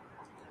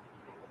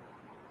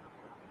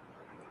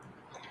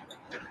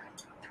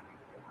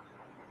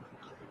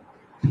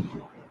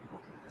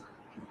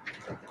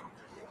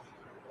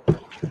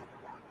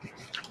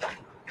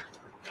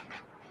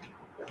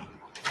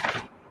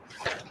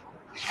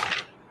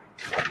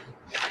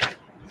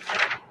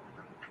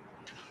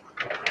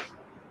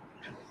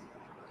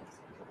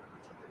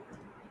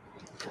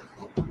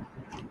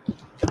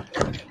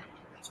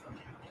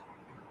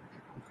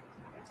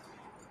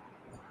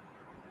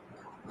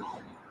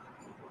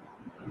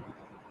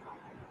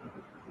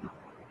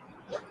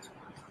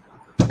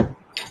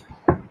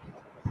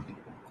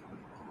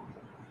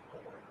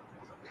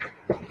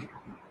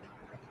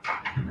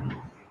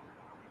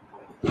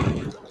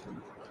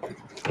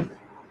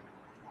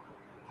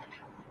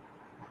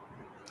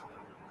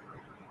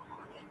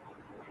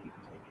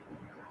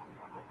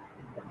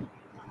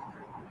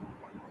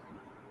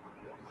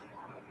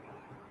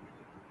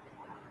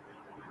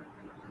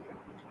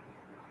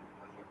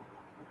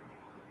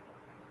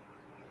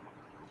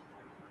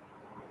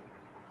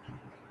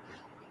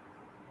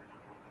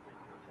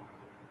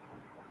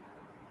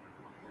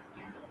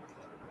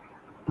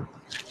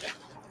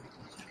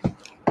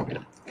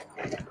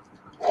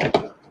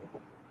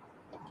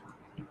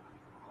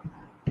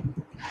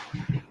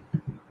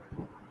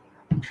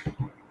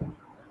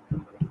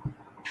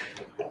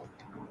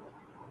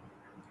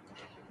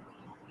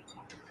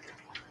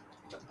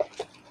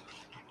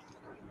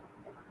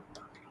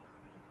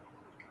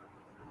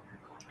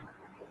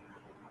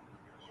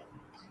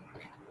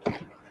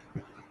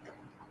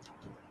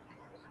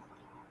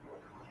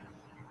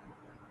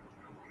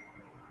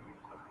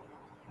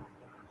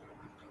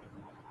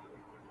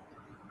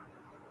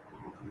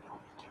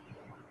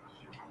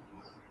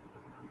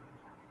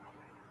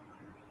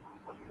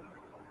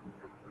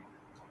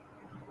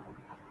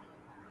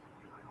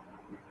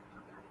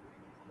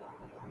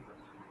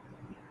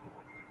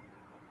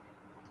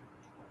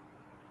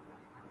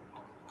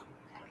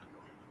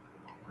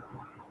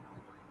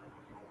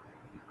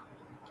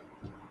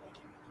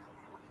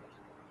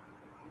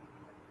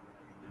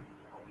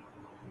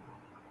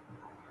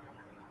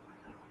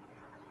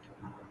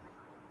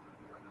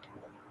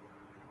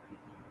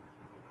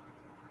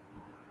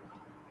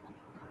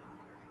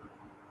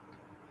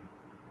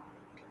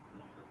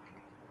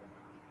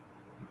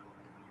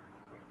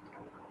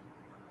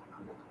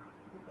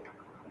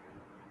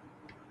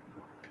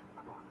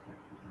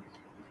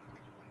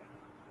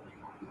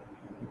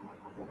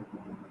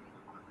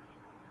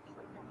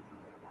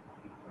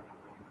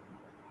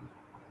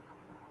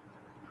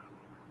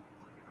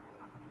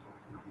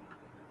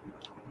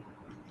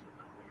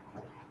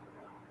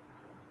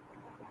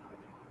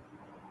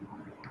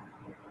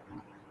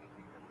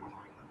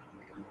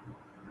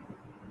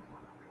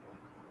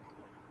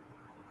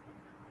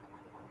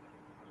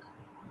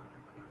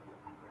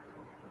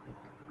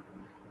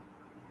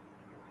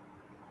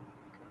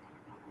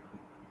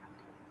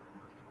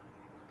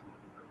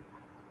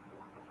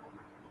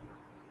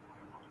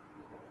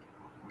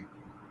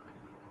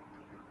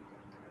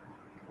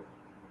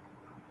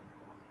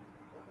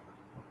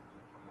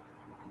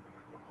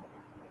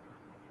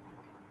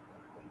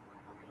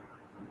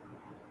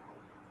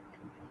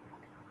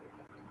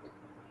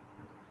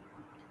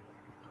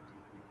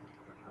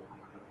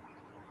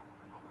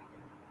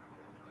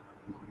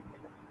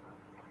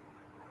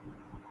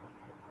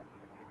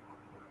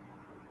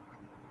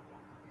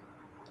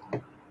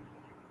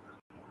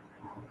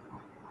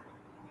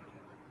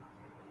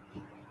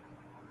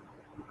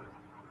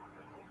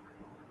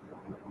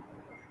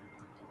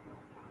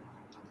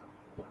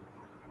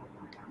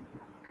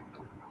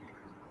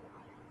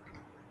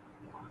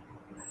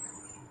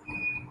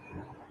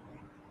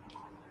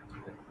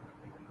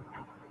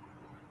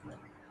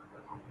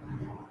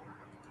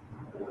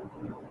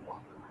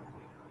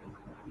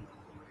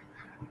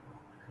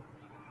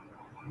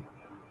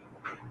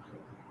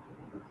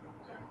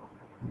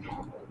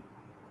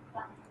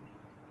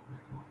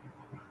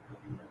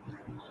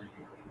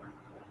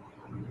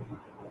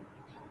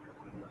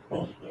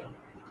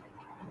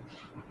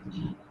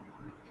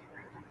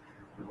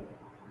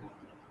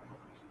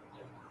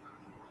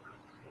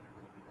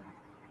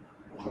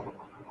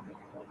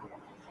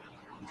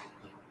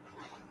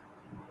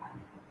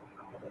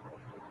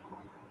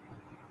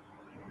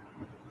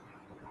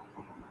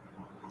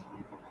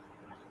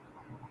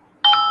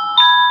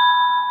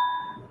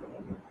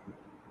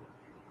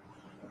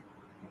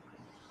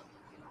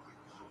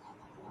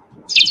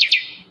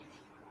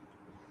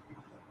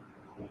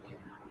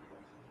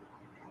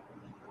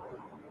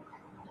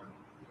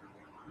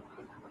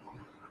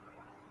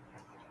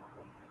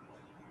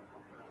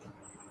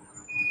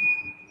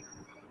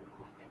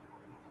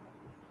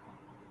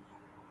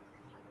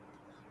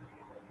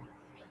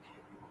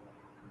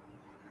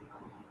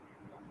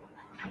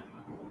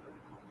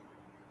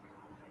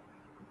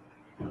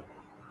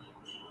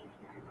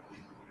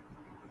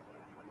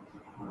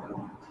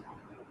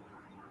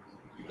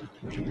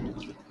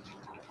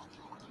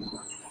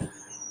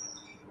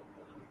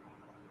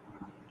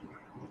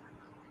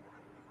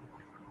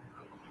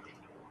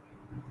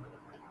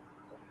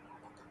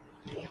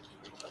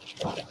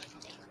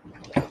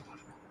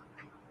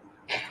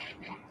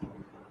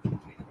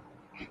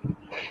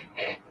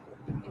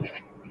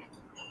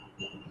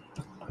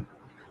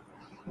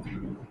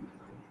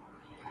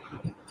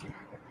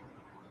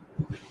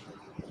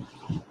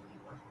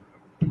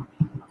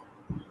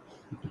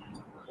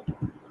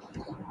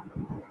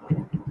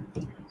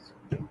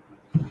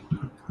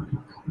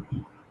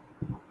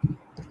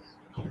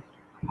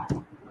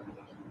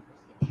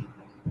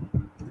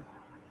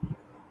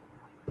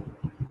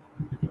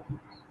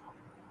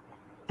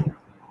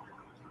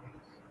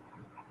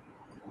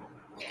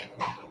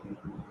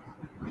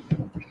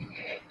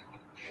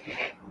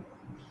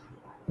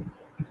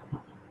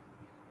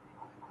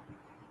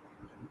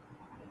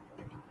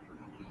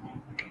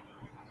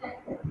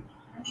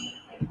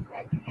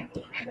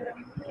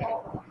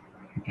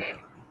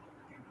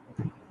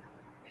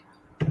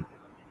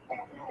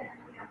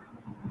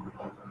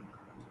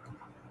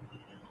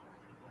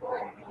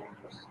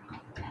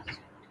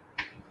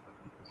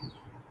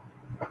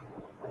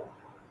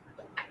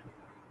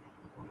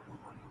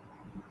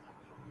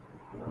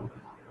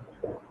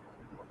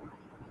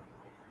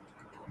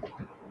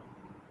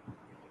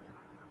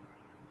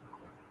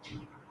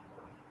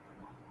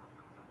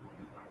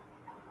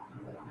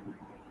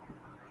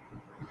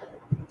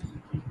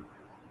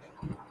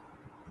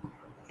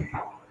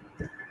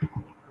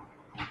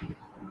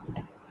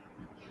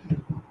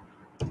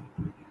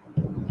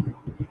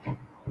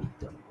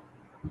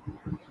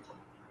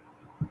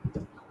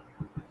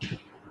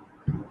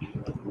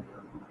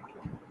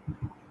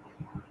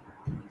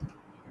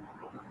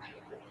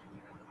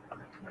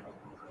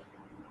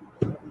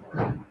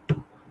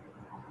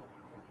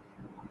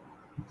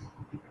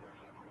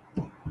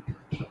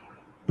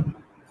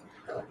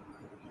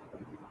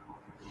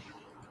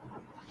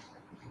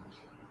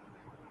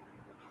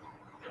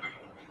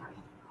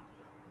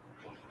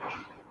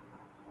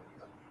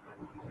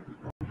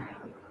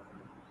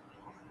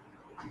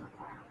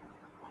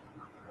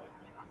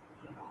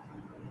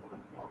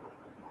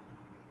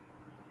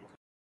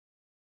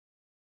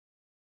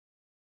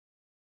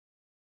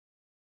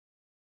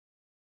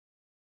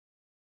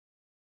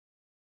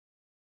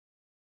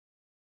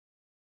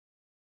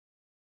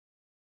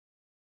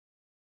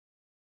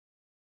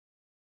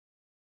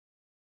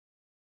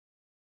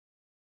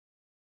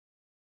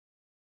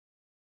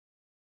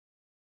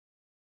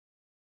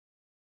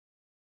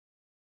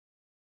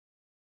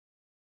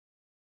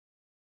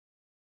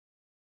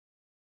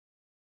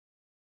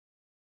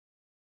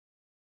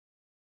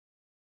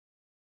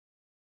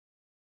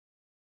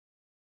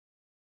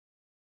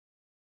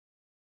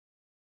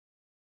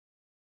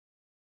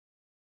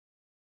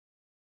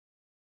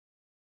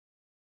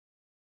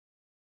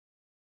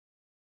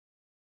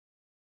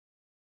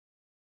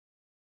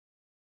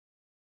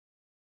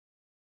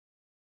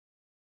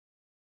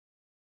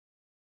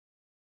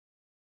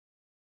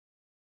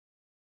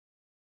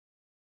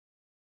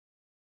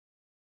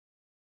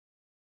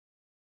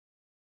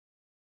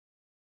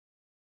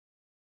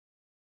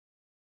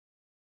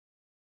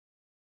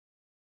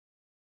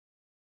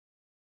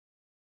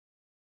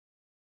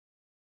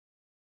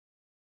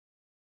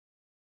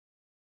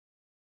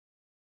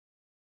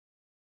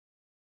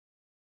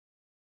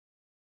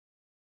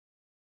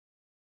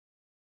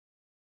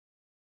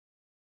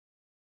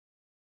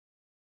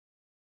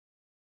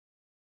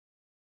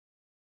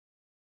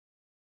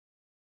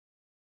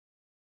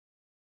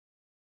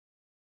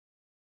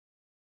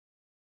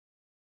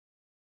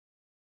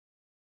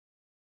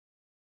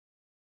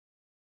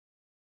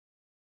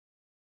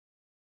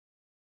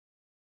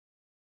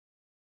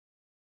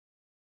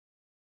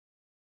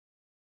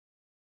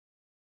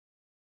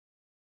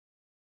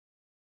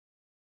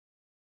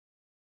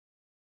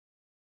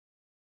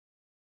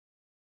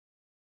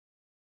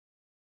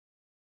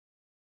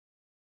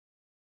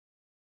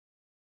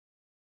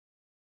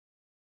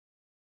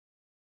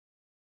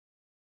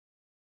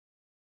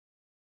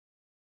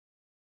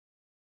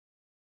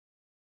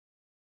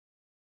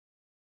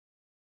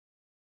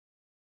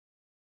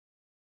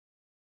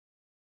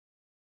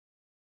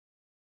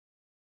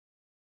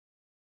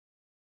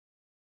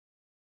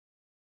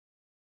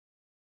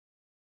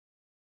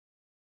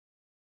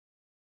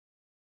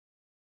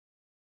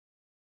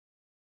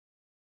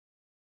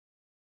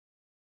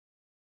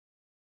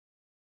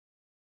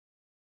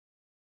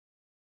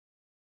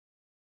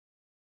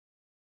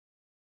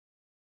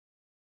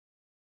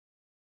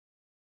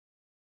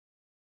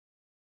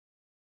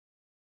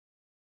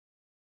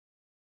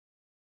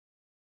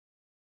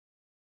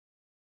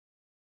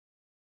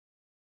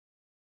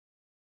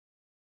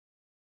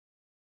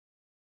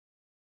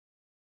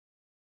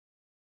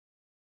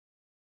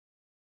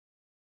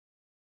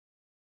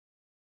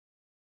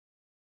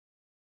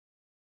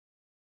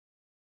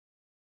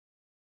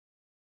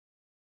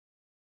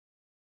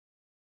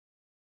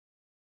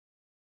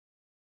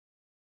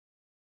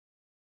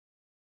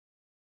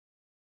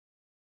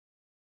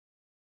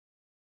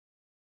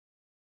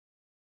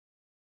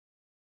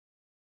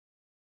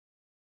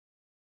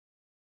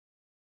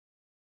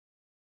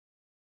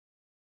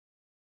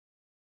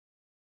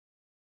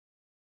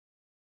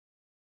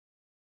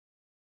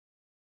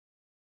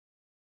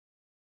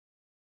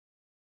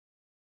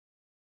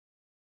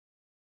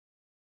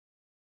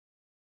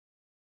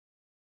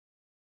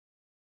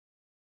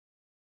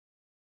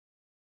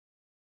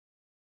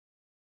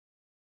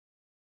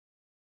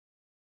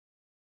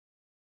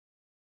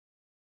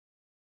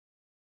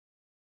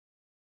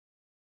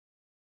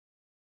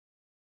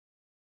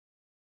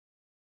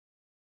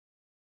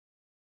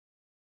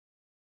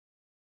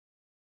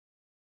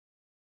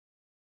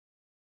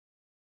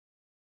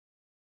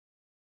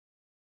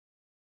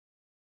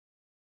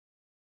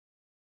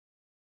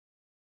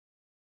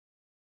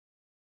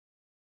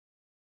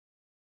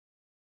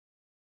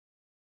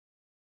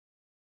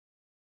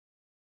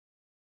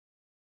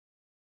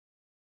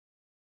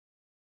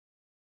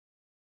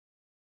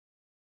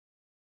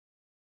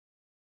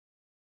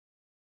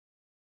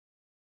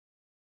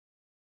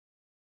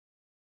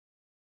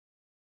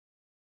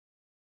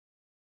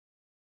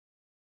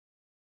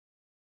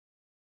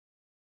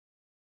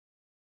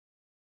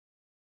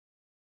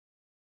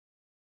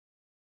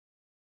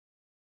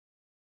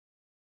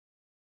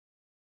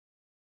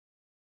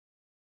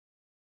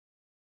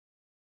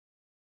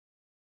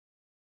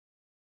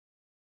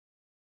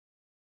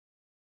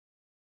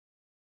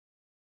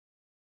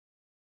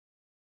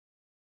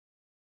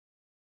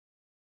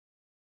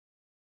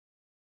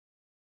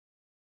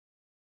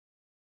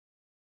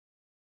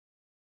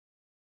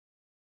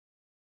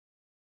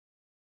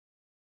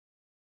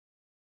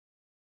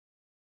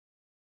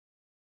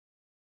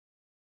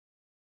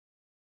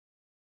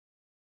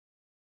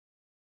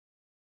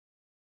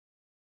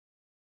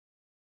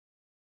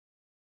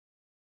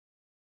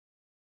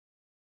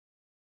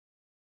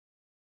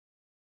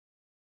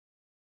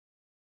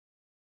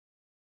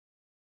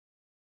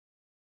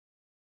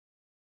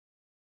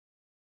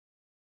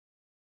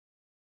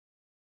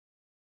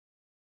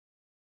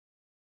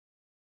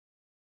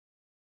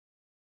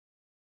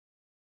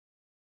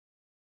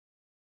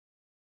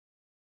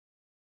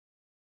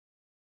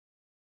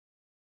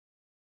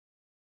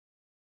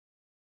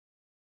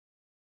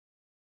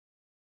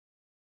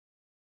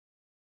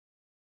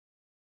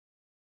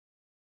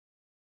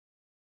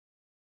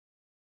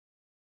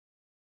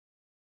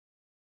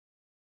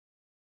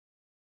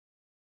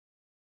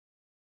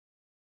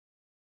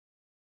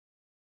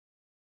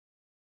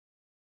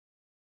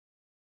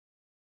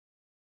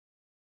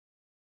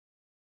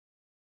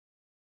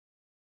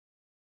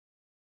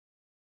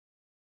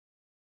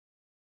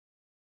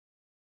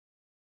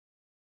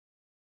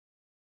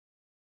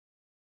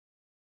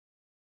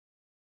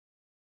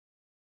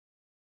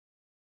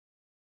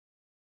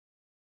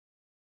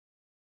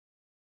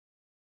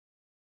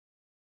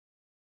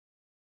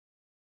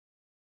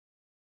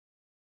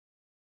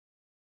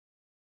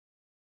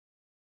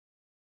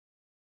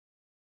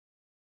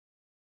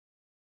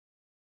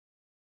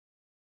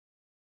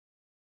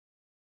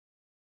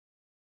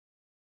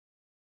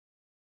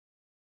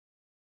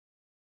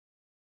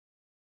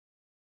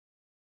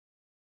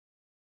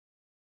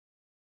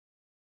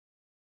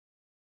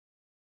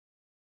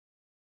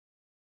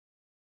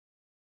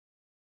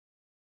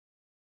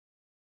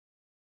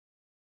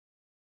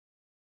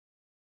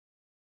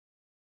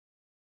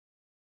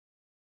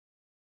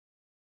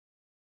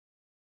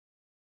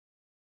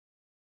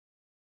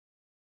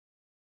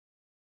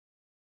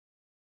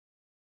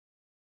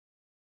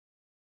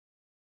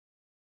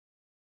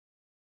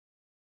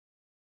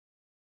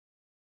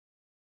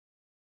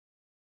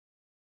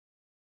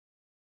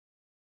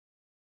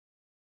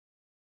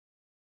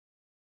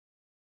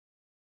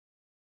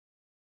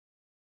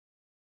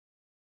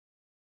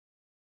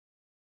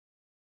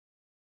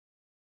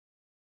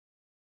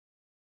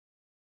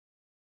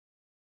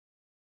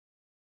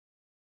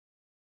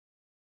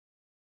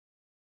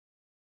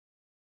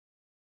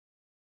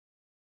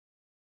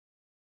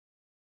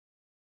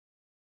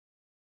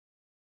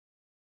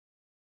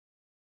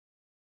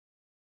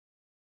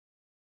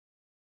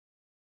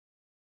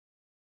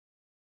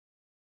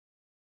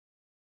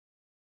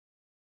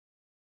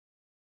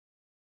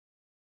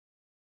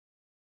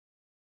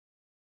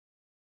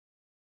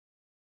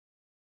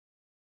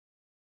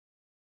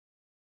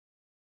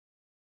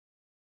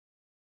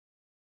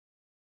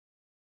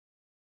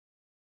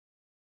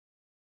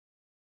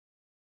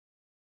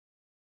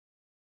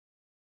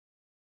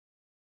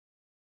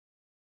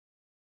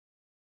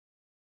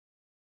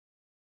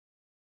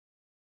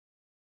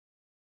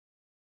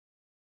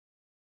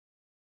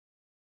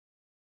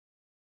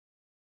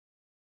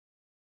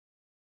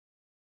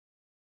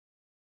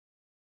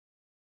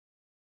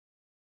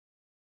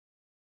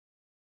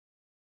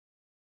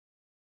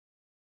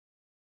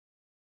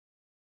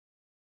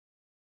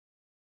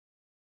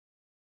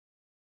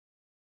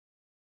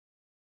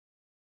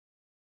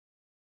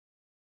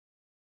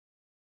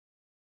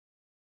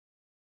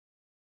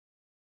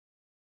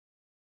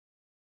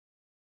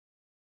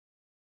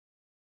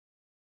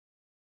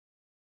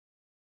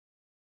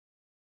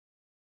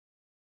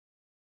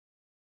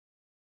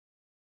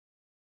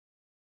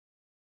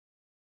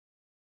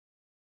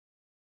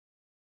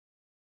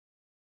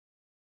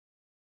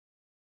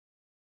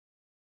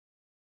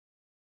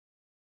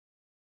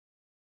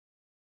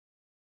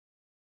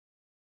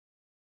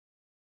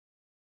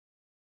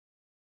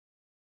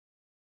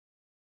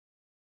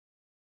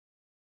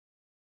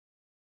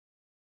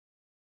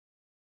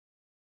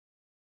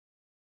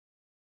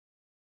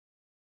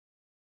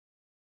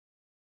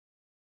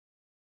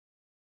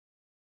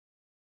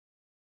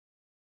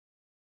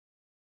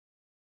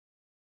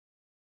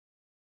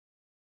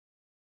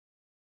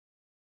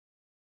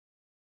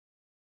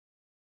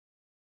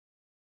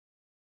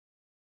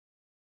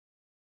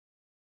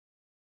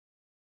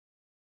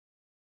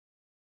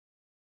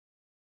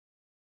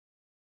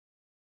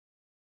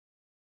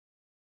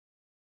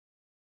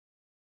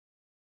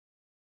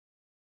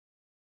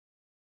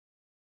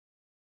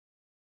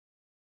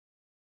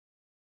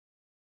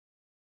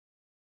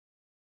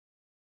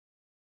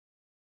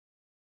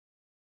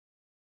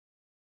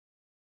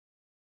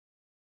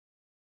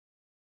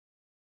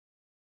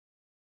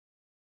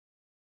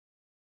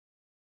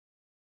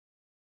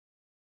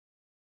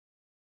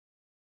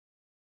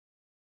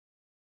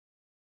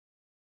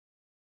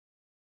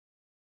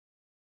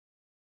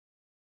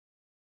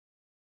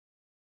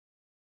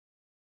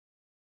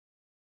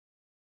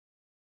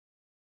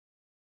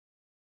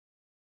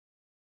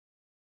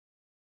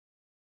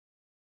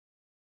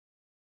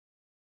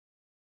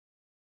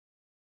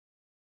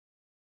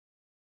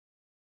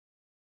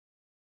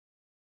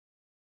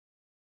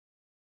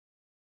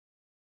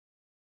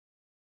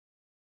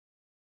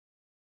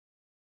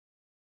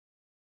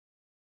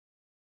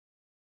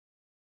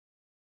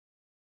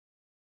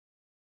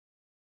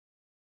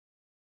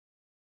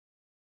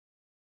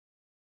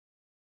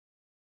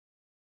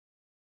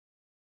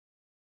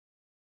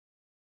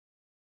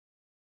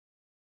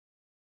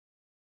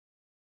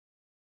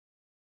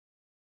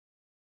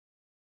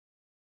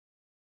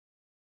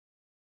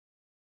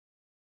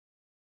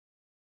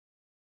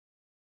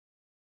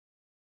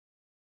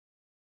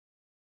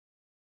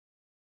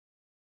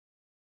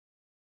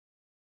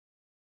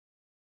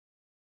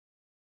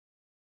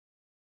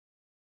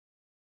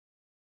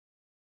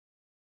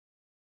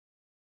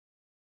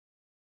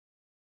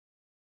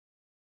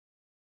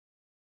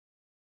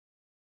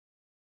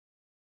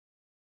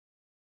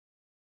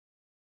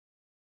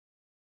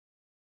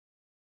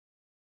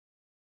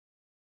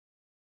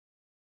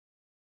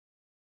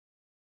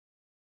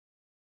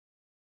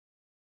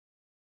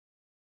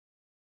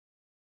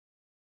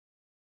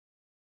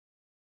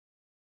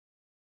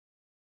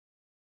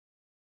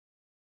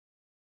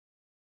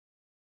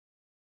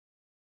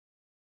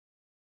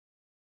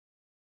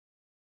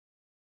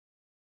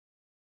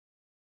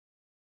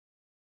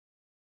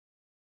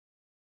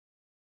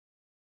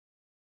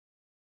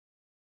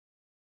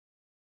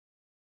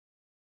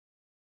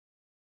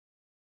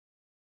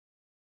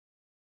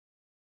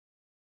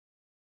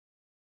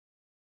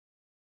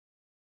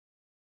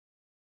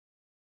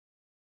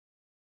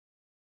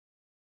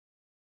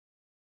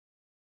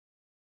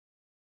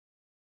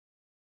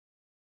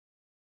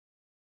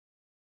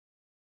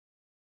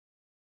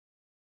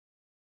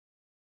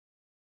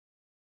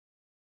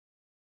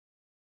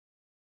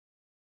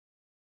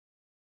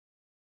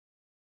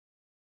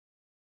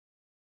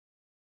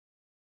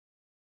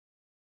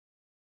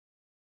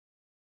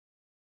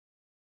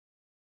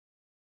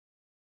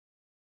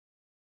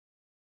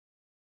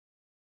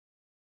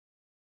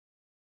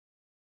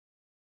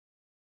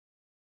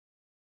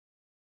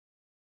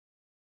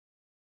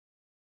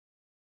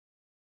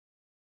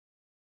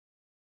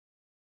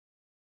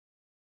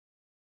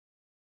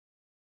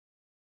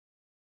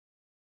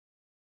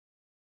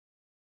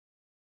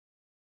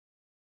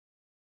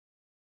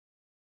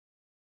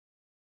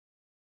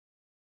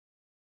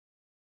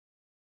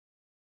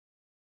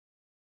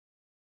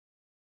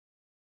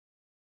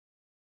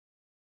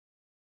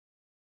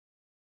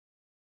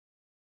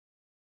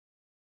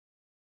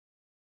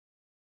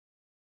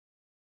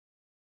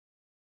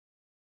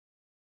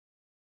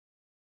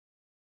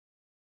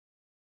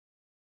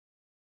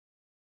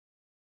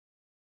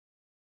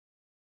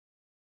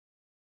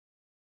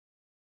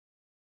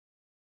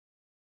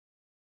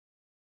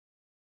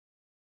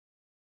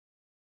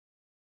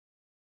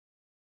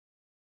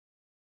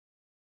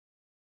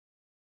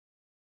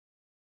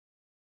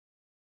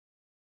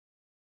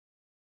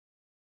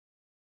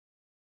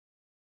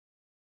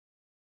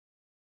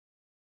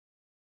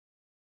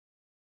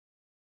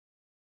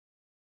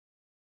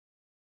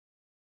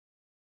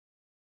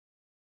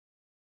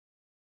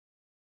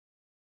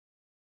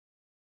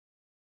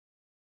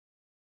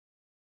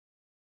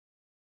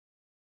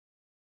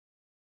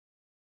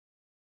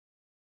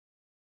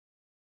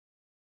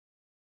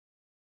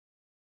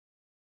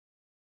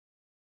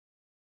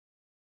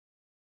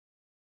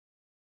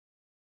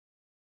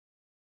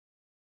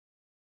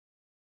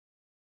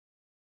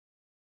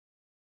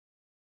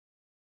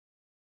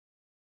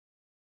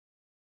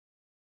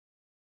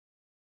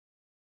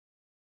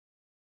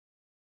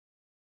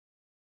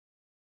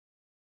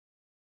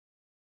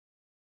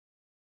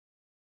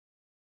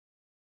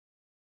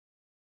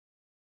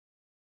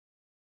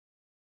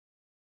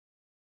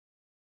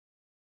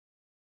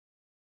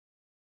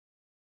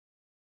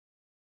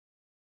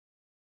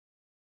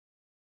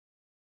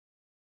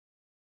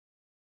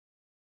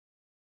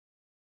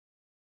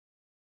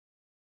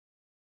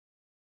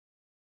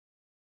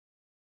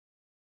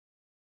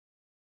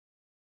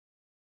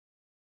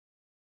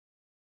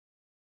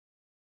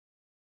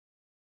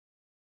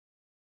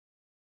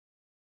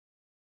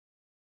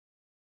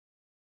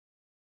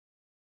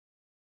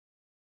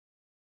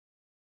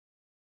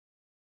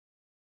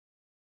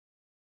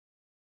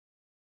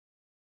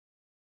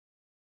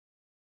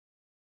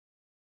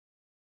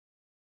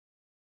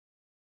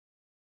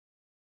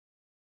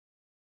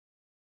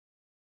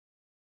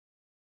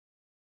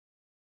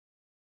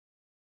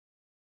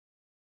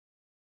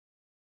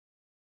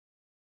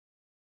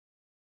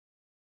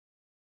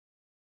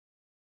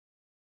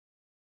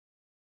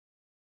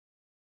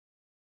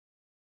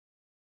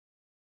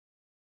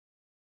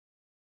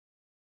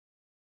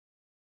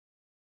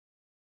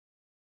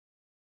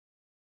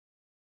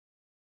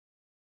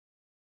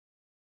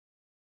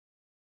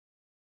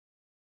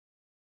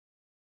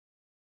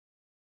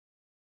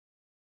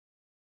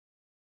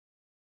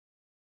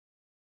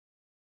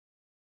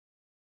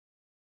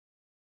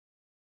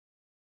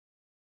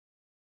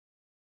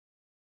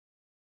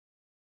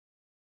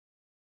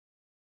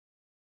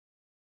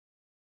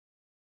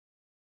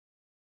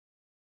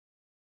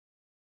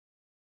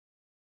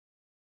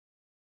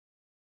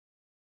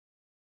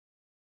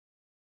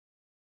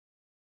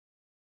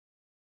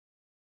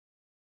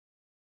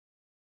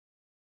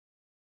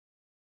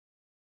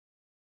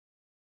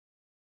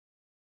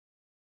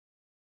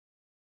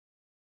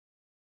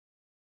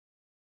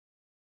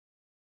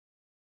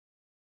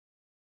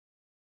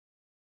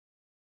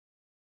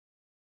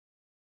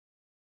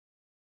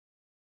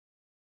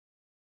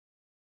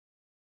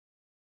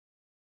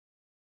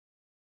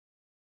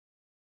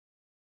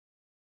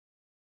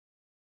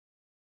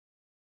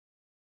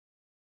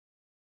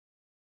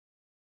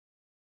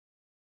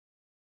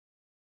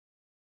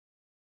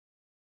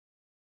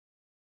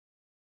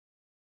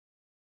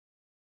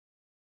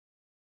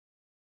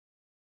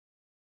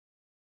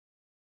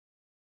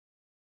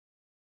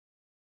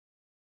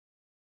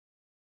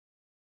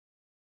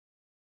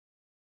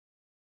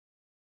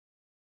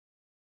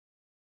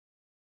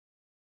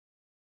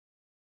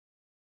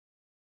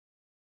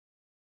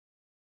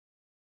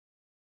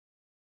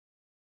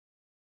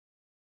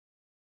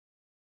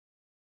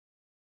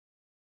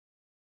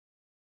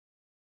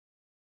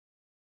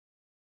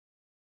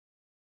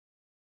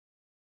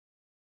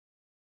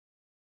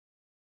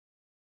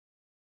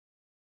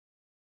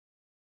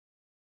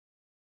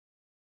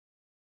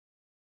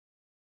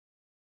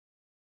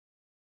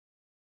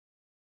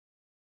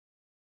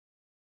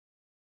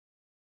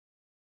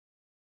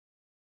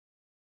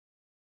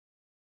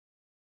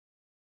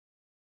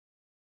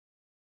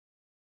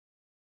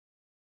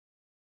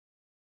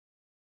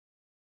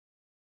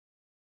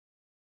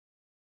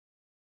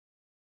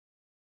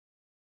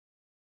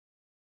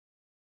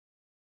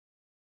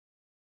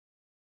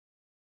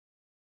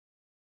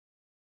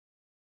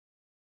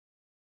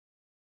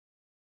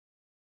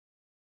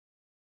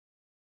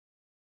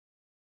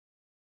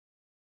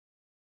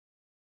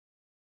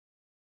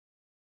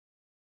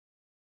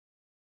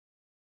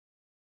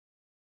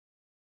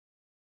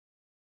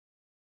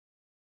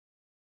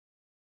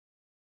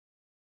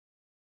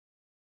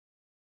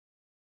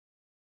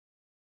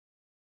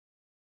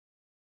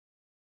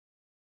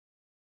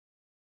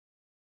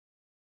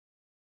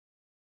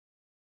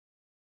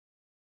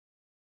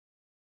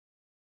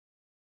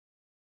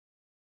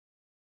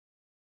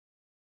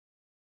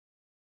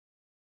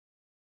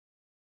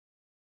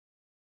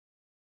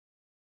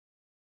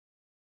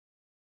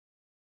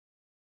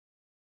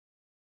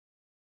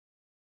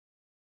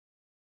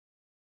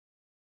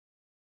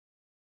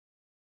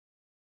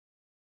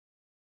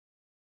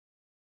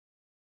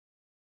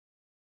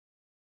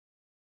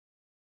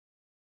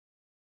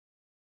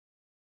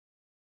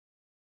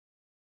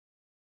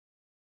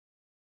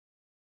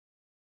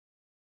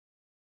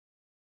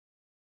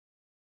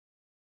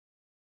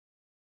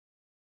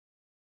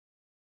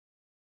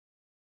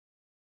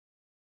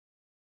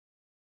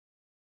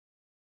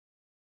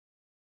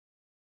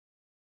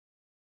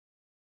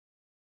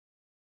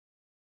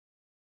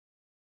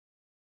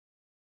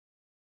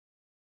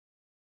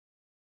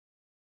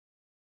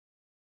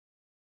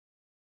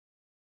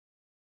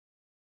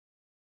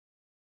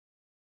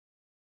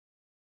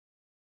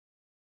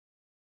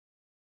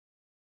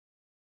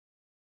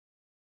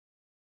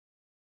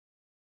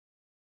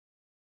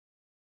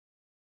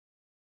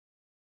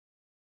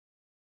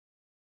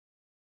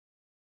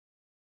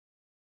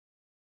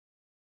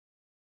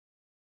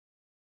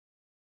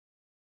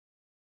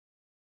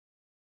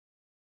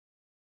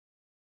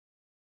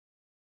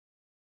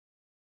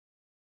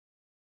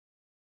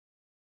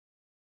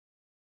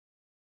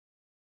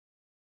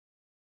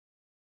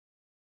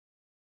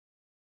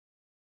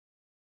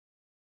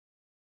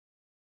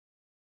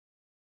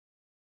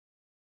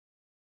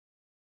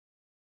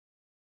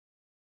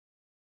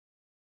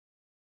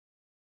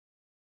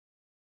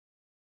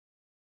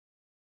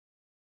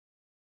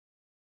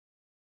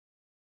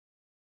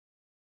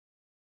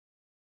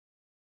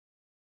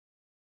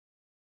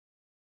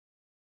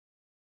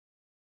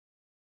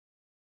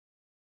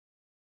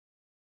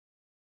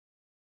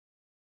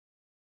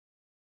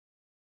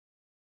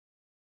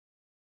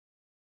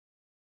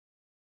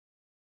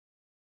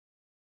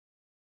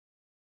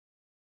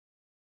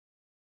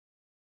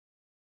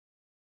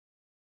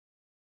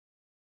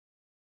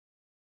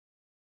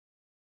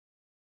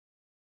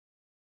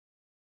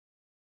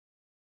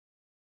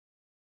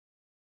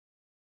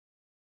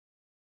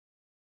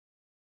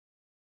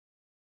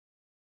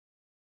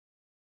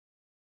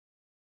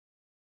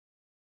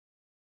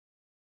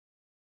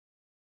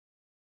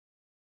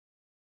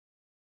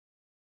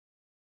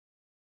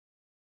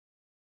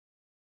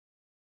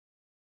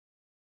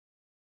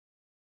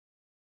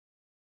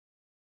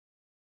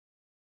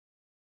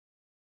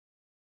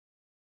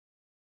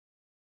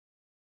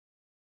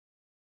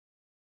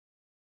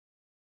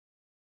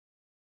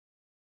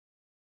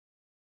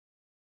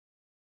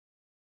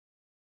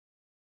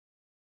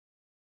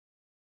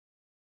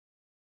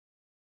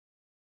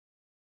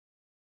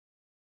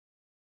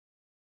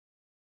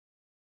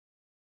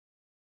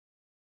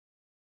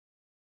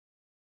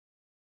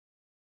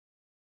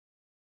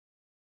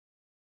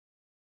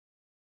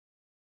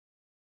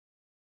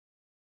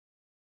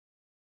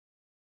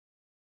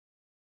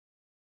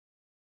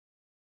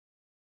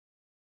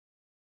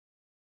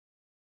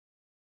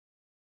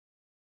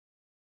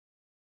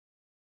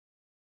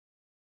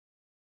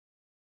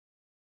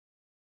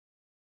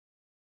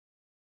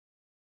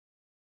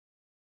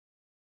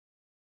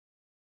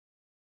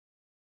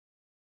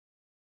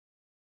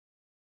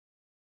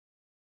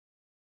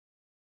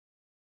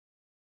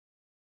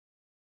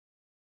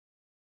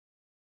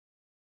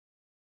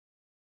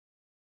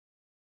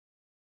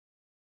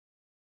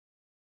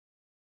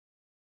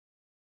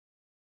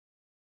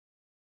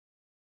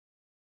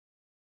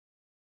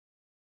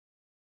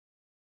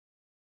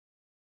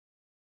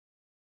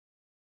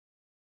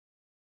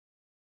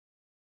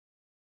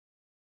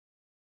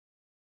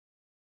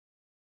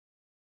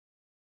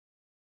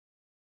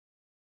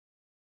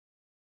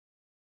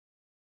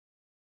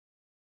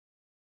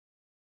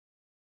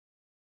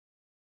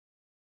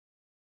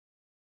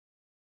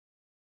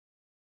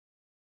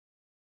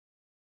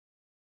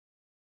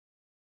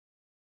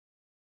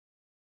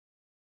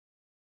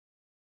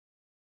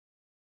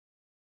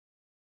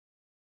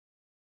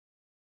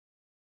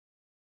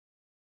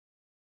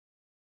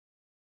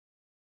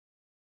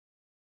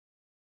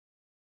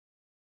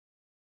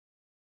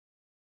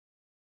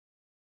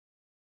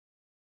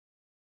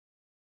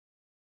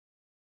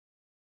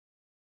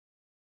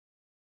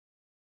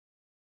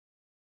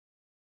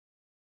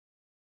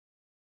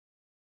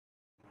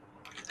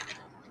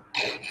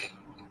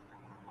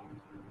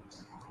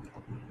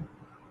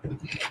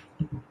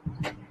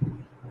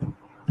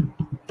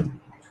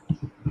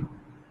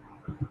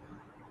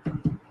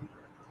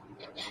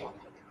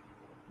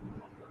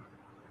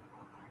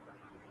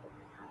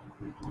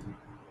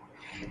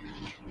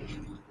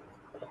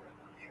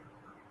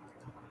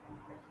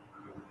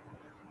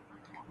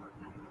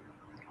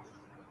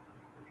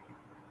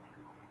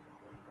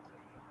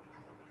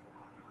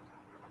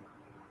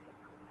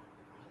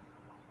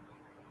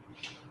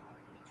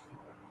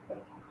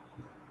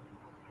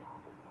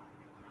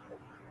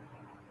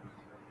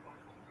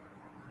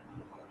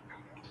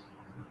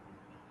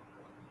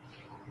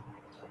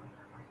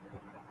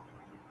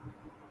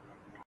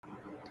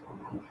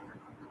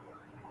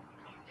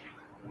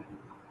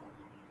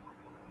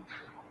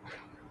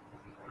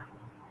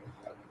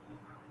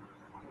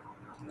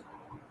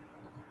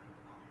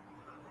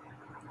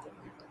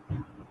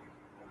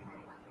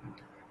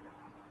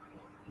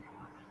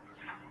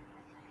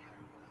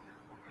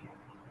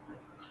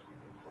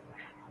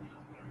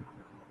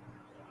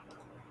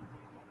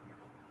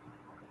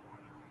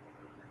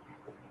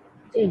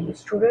 जी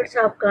स्टूडेंट्स,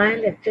 आप कहाँ हैं?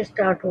 लेक्चर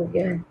स्टार्ट हो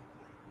गया है।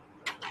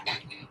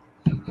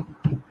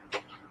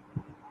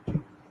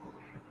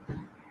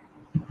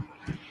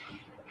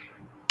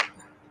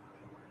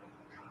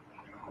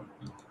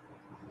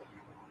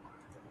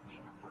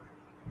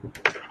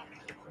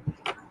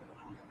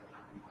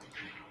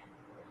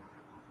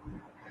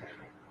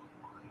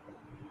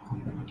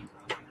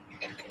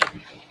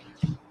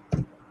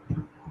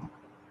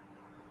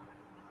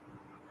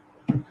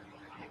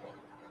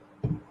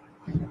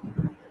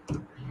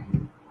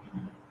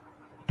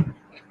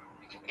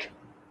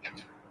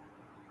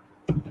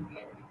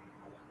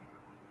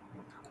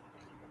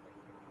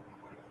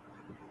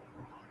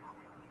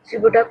 जी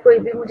बेटा, कोई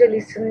भी मुझे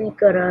लिसन नहीं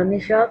कर रहा।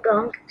 निशा,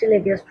 कहाँ चले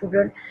गया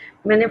स्टूडेंट?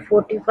 मैंने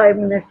 45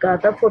 मिनट कहा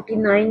था,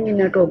 49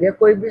 मिनट हो गया,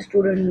 कोई भी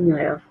स्टूडेंट नहीं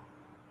आया।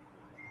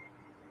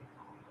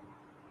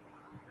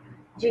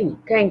 जी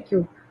thank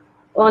you.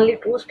 Only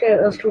two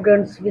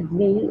students with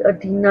me,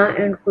 Athena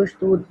and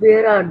Kushtut.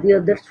 Where are the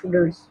other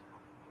students?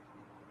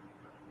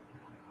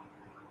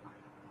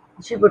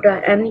 जी बेटा,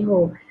 एनी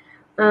हो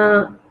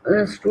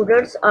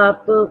स्टूडेंट्स,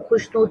 आप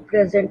खुशनूद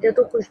प्रेजेंट है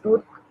तो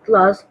खुशनूद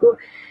क्लास को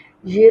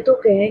ये तो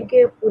कहें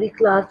कि पूरी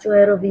क्लास जो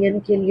है रिवीजन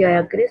के लिए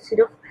आया करे।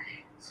 सिर्फ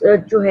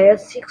जो है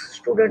 6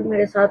 स्टूडेंट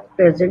मेरे साथ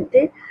प्रेजेंट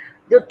थे,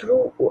 जो थ्रू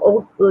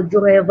आउट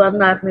जो है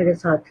 1 आवर मेरे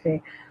साथ रहे।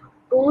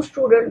 2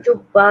 स्टूडेंट जो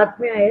बाद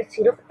में आए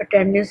सिर्फ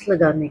अटेंडेंस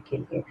लगाने के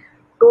लिए।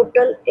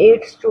 टोटल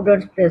 8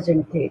 स्टूडेंट्स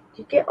प्रेजेंट थे,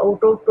 ठीक है,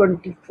 आउट ऑफ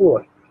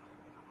 24।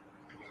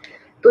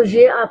 तो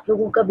ये आप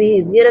लोगों का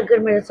बिहेवियर अगर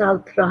मेरे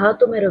साथ रहा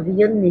तो मैं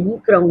रिवीजन नहीं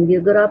कराऊंगी।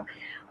 अगर आप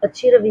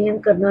अच्छी रिवीजन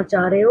करना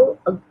चाह रहे हो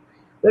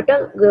बेटा,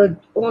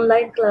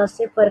 ऑनलाइन क्लास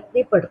से फर्क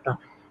नहीं पड़ता।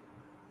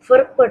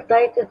 फर्क पड़ता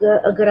है कि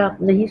अगर आप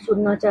नहीं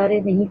सुनना चाह रहे,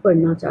 नहीं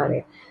पढ़ना चाह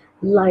रहे।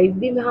 लाइव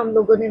भी में हम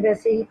लोगों ने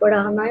वैसे ही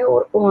पढ़ाना है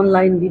और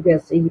ऑनलाइन भी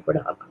वैसे ही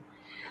पढ़ाना।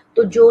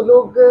 तो जो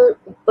लोग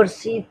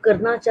परसीव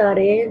करना चाह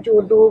रहे हैं,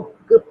 जो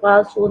लोग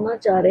पास होना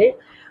चाह रहे हैं,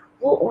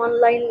 वो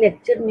ऑनलाइन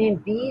लेक्चर में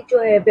भी जो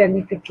है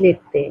बेनिफिट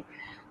लेते हैं।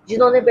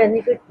 जिन्होंने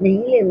बेनिफिट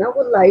नहीं लेना,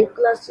 वो लाइव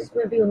क्लासेस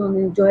में भी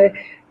उन्होंने जो है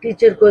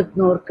टीचर को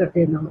इग्नोर कर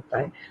देना होता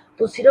है।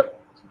 तो सिर्फ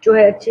जो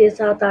है 6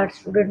 7 8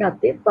 स्टूडेंट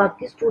आते हैं,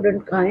 बाकी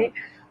स्टूडेंट कहाँ हैं?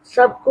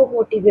 सबको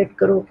मोटिवेट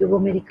करो कि वो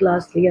मेरी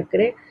क्लास लिया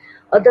करें।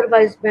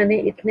 अदरवाइज मैंने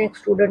इतने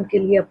स्टूडेंट के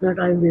लिए अपना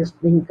टाइम वेस्ट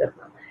नहीं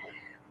करना।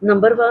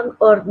 नंबर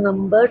 1 और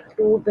नंबर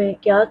 2 में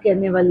क्या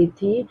कहने वाली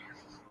थी,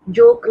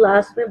 जो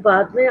क्लास में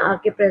बाद में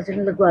आके प्रेजेंट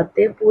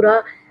लगवाते हैं,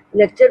 पूरा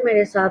लेक्चर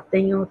मेरे साथ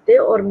नहीं होते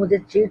और मुझे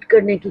चीट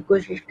करने की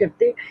कोशिश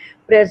करते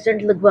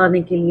प्रेजेंट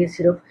लगवाने के लिए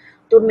सिर्फ।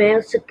 तो मैं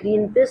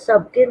स्क्रीन पे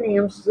सबके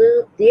नेम्स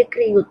देख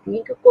रही होती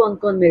हूँ कि कौन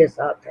कौन मेरे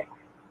साथ है,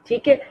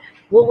 ठीक है।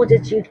 वो मुझे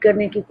चीट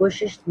करने की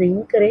कोशिश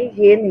नहीं करें।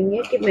 ये नहीं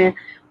है कि मैं,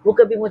 वो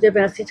कभी मुझे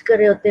मैसेज कर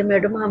रहे होते हैं,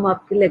 मैडम हम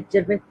आपके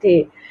लेक्चर में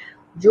थे।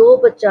 जो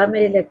बच्चा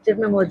मेरे लेक्चर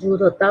में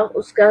मौजूद होता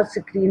उसका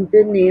स्क्रीन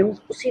पे नेम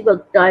उसी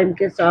वक्त टाइम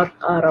के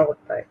साथ आ रहा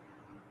होता है।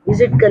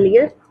 Is it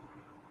clear?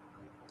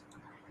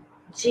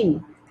 जी,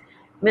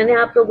 मैंने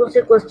आप लोगों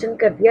से क्वेश्चन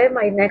कर दिया है।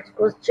 My next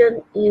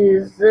question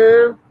is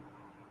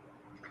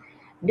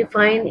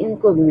define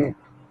incongruent.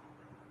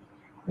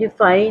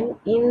 Define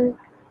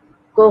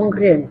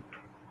incongruent,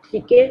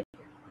 ठीक है।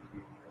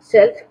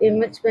 सेल्फ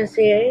इमेज में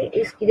से है,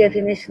 इसकी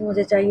डेफिनेशन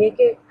मुझे चाहिए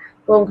कि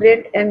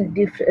कॉन्ग्रुएंट एंड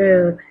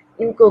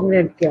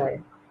इनकॉन्ग्रुएंट क्या है।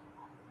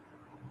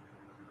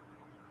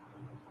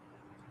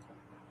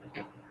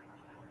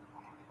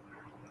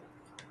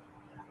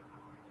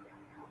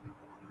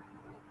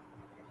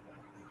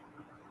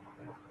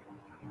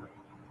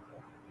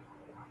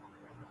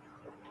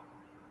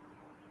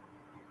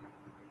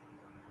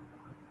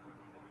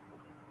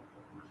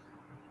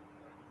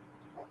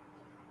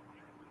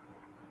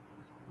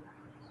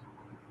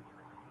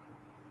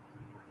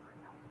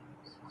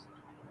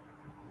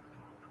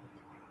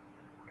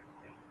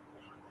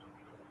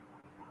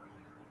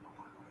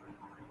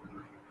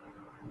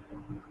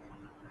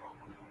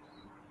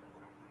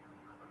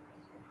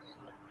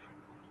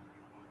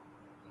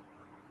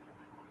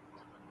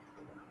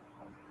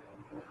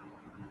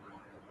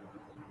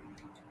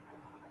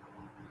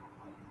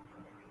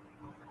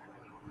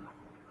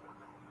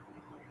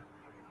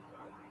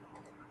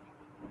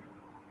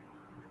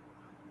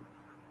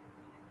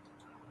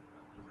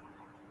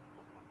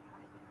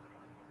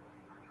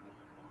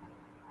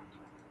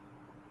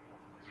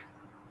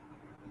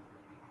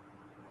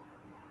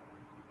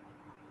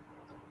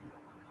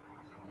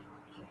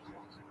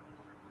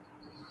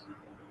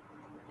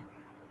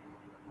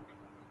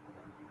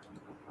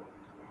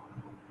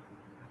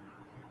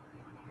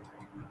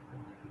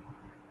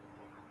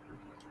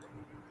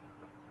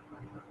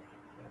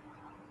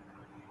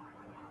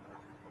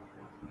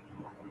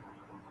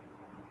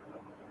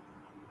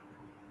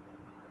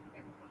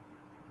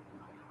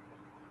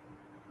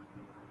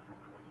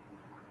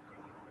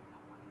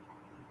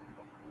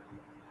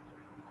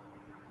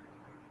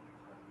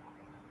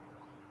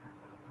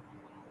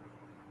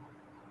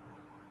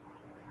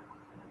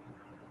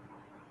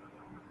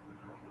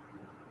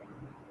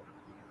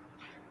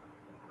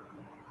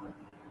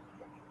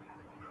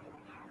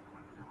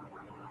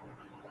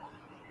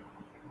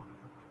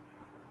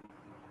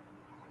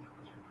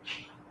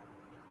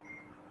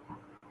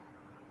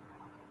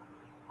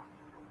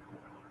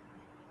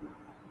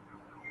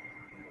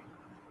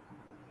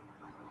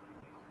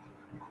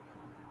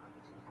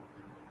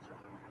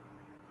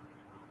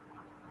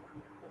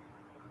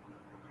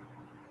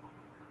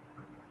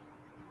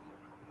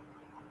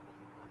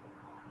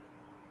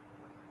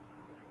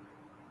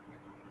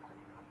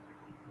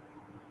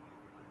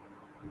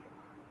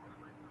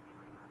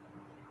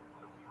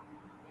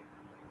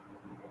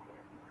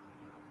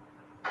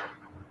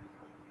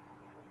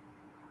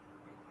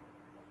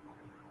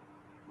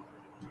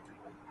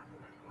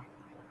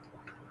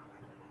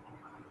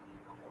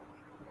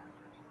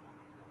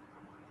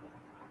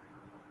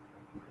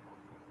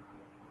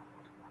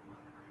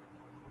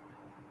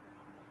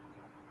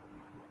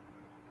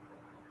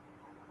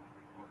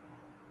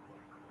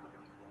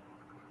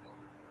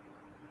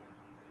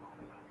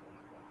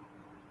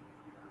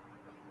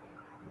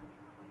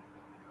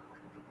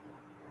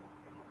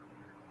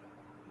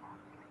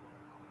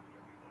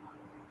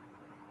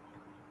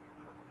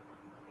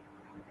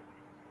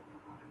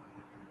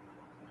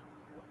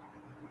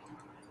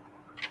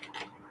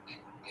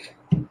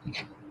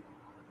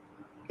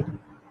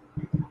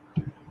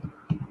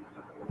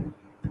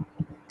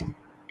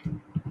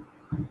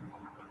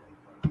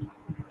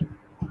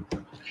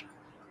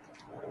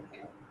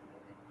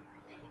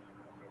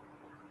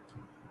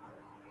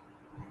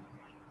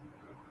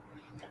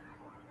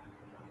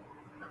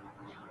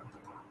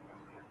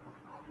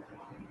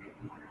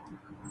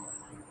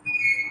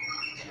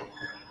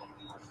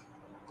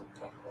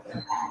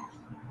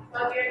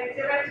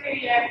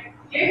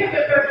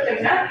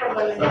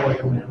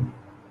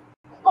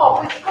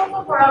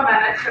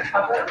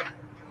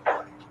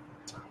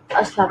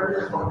 अस्सलाम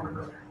वालेकुम।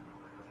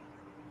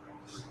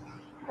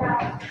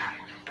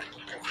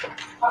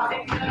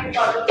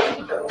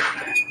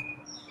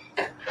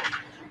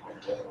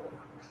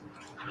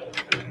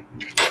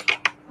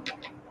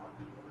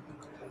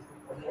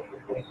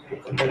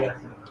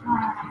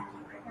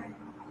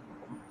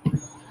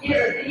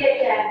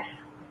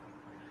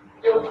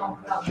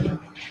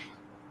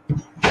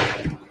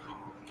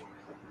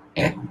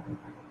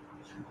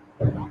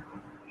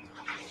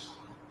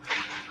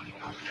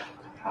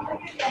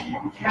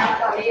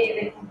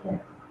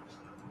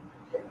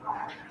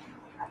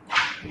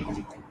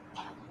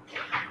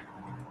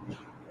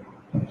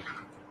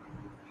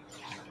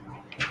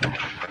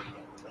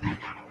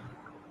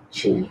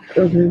 जी,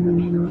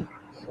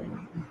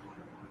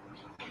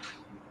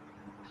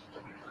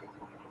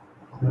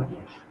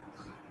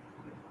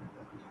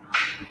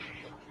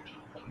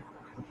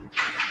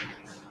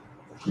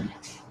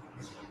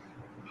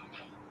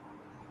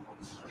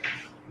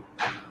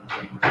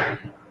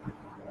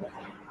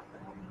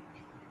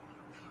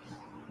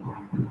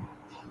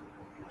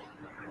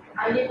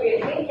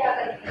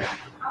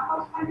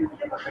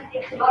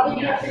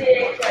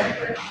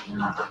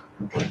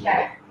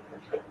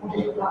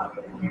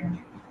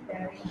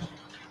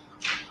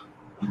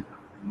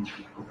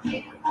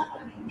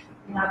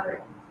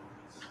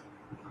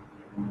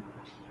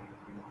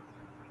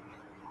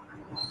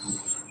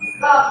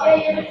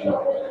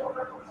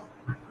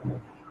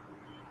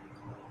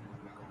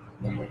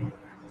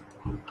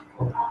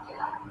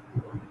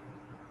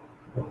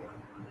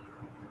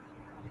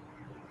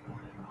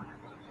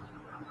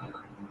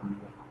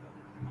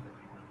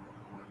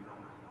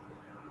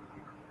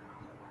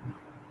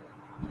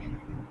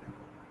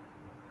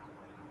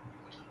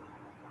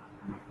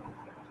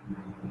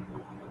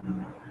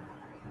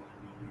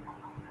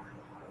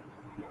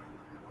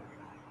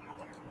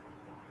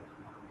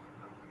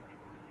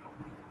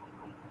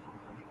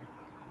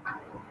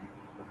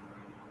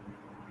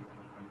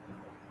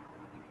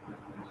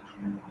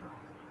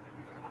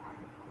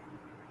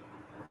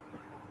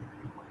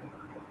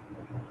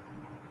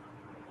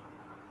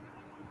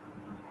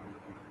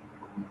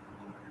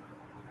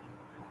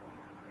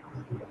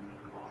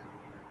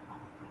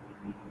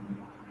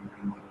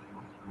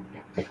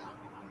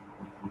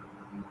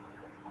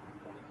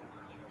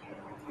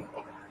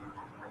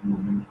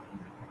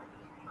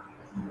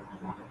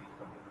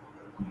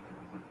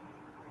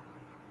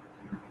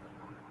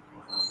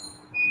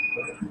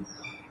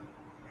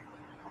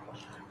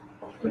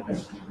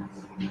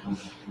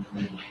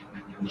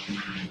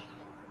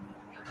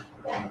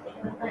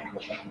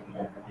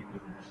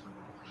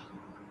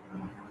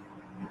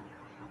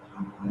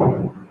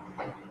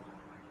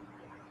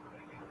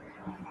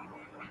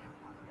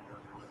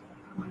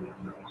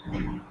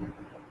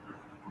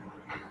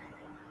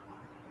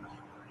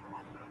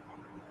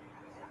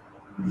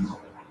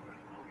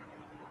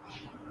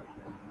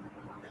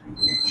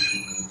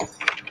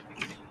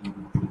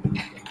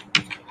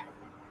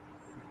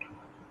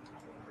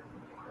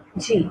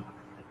 जी,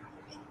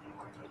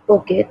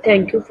 okay,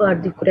 thank you for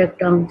the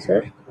correct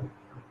answer.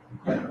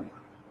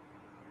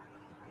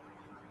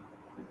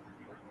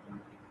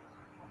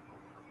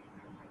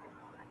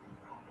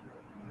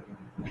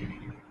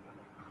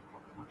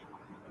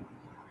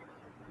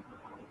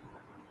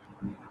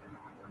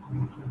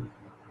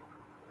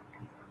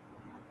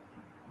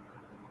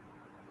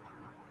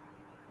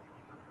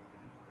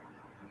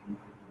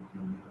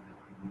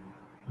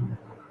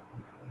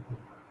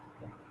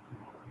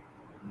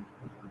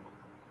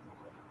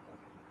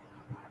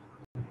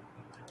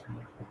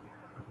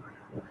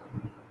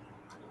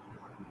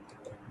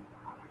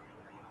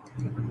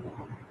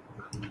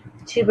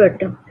 जी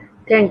बेटा,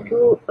 thank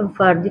you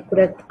for the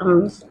correct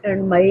answer.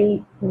 And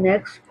my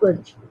next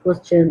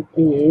question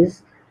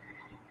is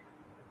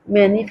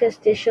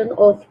manifestation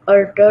of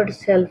altered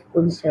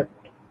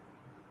self-concept.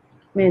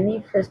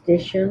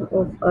 Manifestation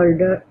of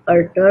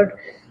altered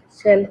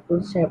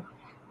self-concept.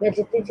 मैं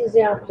जितनी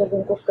चीज़ें आप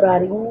लोगों को करा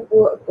रही हूँ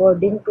वो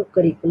अकॉर्डिंग टू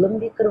करिकुलम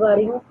भी करवा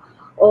रही हूँ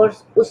और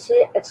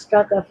उससे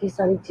एक्स्ट्रा काफ़ी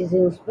सारी चीज़ें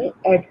उसमें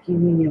ऐड की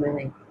हुई हैं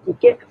मैंने,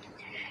 ठीक है।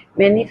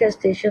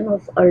 Manifestation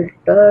of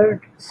Altered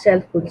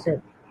self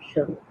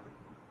conception,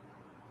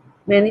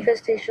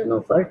 manifestation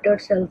of Altered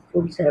self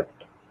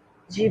concept.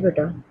 जी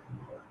बेटा।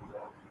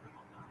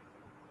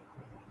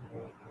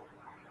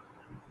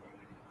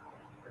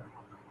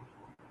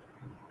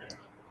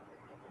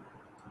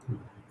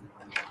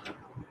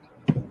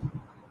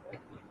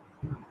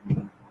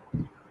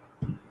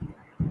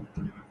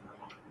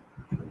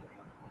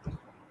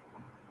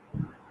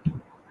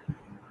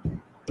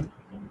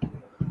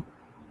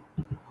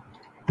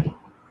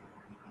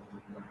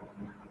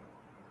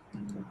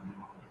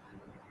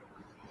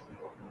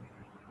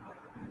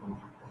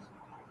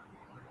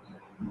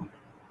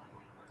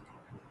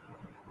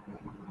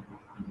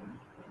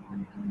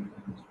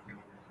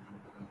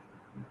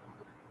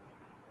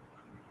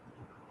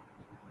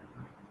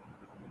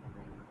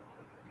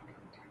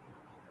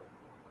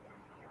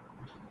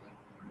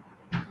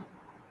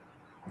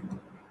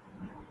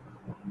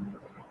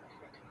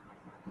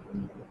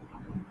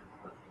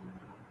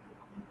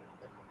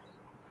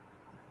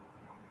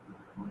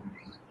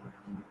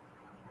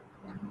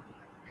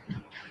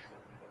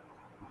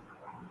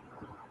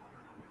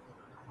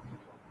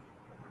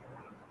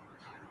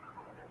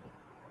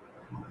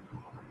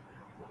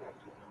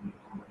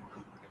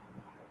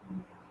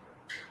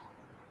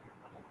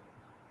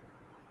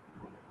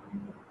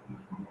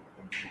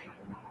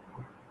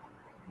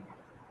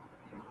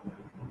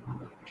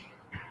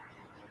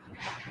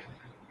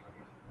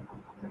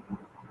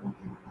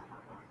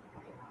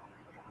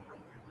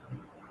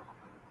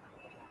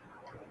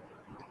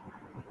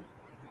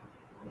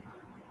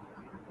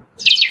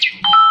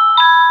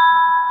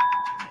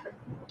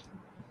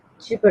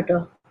 जी बेटा।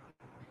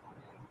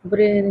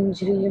 Brain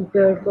injury,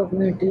 impaired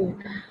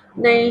cognitive.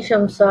 नहीं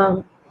शमसा,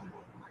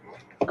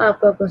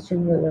 आपका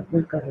क्वेश्चन गलत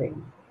मैं कर रही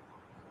हूँ।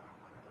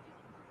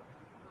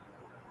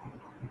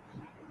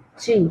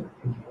 जी,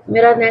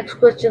 मेरा नेक्स्ट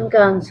क्वेश्चन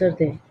का आंसर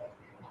दें।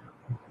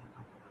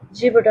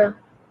 जी बेटा,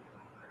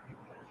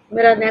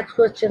 मेरा नेक्स्ट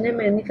क्वेश्चन है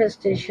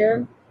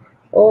manifestation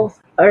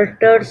of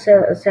Altered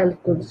self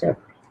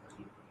concept.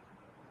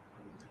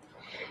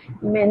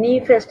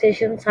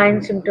 Manifestation sign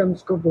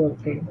symptoms को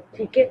बोलते हैं,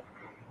 ठीक है।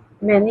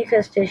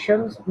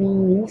 Manifestations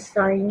mean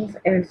science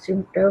and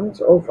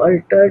symptoms of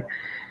Altered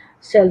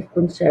self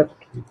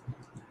concept.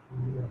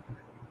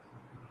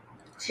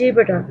 जी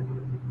बेटा,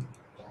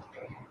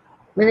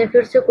 मैंने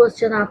फिर से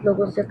क्वेश्चन आप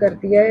लोगों से कर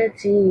दिया है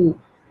जी।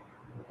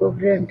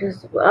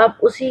 आप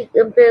उसी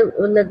पे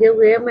लगे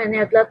हुए हैं, मैंने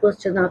अगला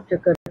क्वेश्चन आपसे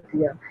कर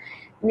दिया।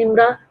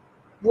 निम्रा,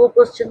 वो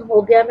क्वेश्चन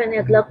हो गया, मैंने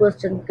अगला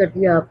क्वेश्चन कर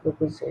दिया आप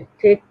लोगों से,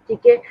 ठीक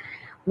ठीक है।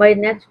 My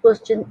next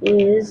question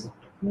is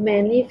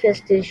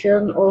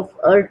manifestation of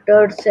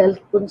Altered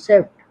self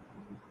concept.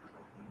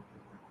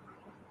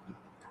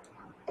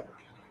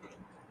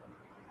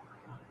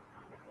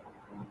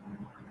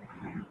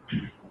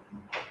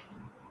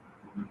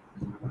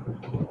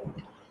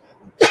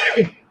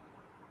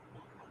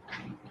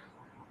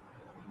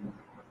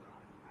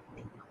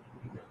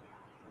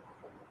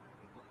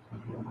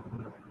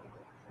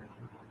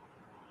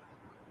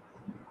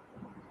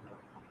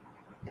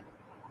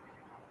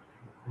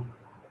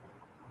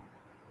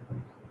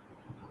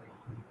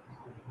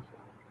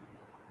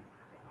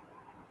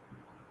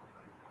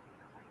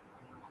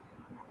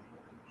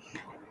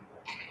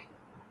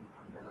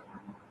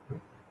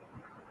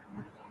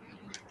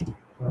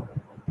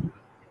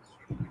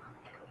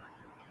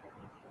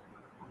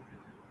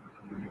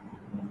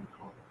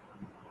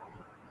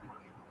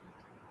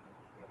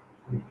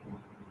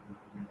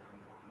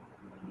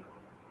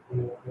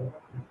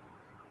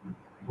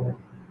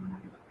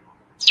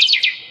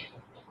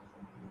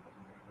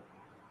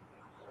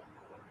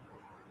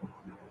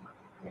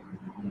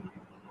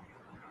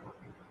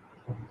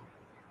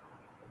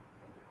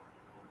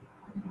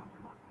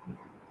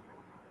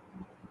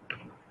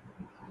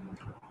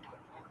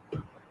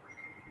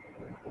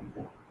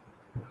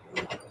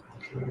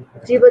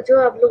 जी बच्चों,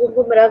 आप लोगों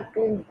को मेरा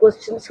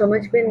क्वेश्चन समझ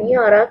में नहीं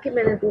आ रहा कि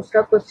मैंने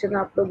दूसरा क्वेश्चन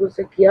आप लोगों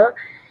से किया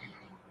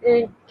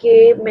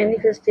कि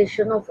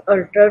manifestation of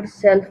Altered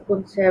self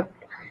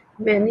concept,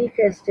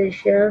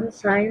 manifestation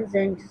science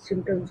and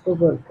symptoms को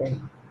बोलते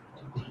हैं।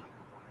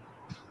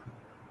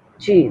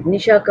 जी,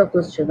 निशा का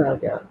क्वेश्चन आ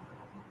गया।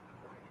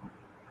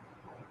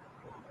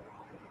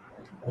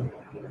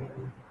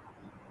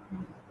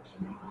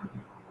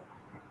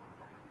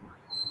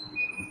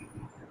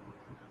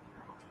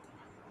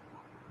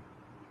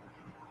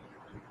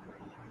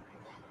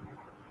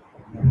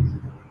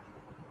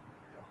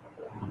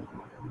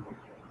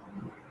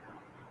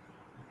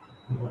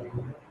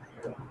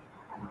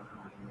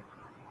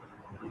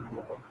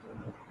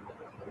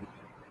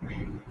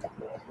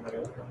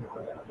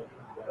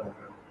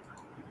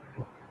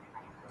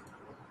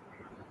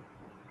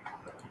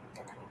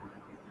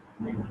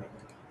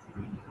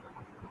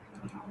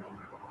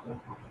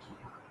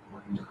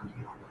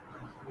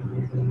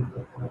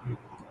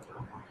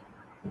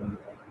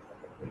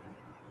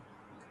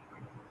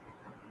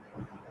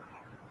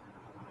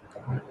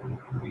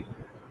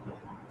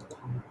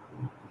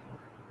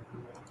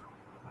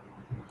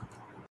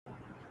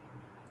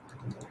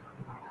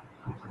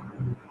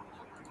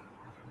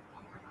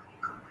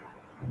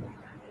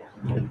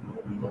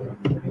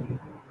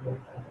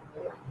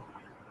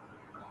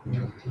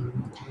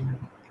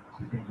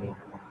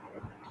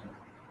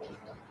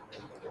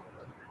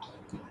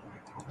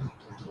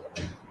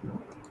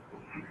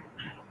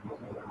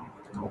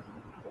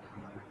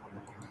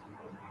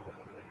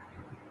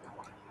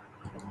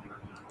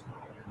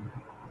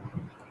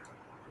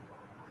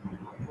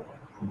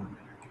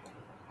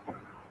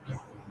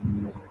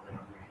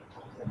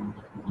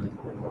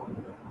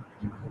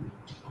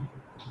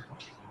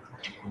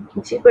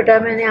 जी बेटा,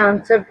 मैंने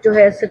आंसर जो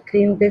है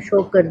स्क्रीन पे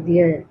शो कर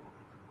दिया है।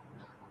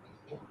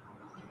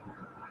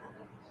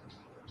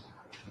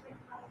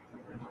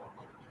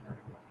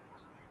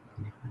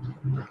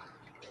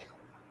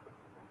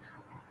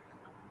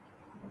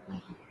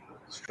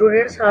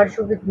 Students are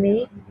you with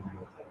me?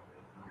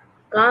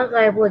 कहाँ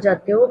गायब हो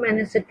जाते हो?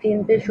 मैंने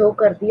स्क्रीन पे शो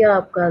कर दिया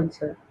आपका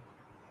आंसर।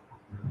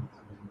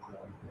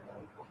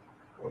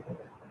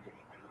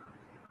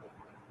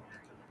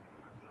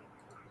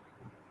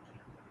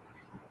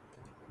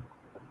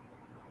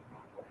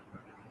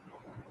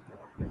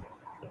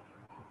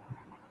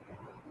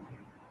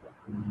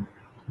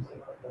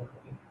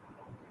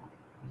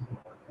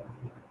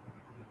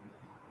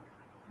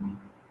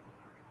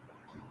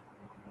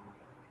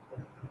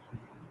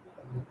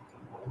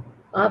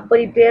 आप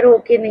प्रिपेयर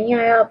होके नहीं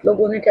आया, आप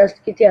लोगों ने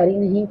टेस्ट की तैयारी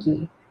नहीं की।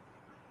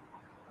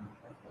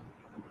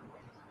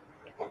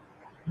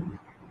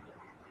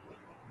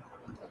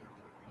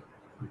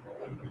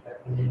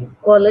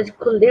 कॉलेज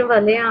खुलने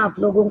वाले हैं, आप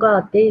लोगों का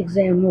आते ही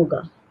एग्जाम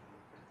होगा।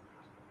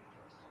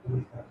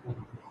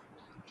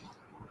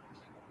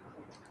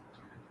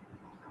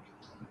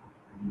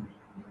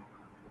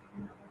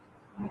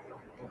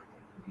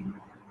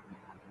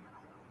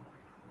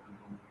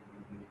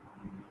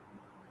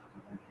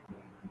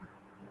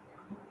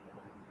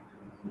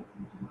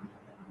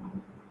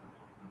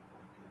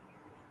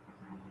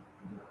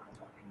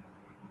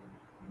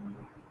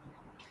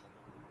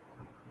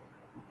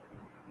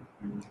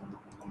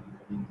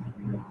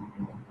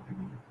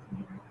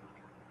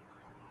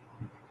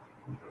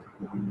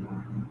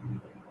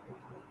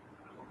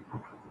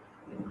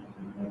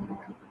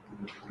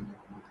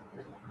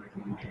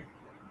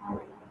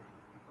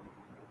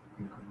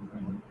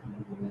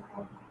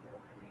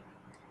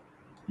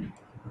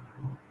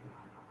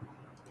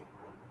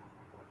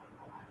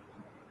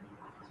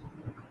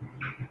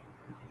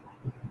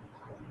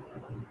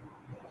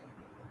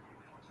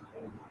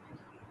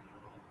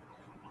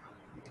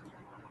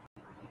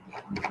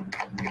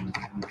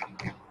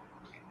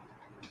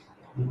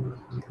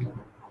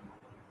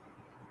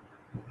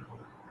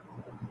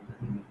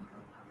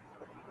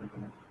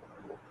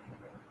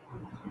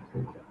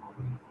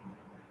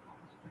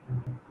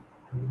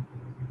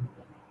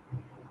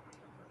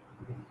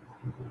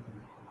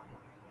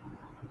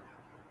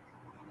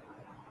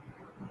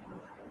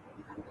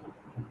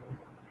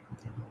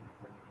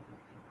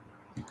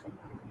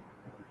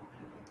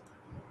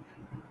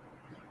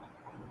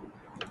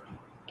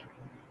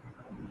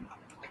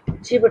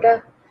 जी बेटा,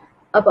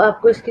 अब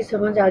आपको इसकी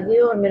समझ आ गई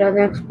और मेरा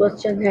नेक्स्ट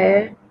क्वेश्चन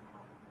है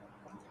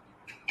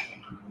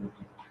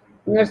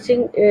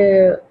नर्सिंग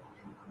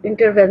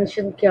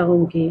इंटरवेंशन क्या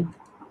होंगी।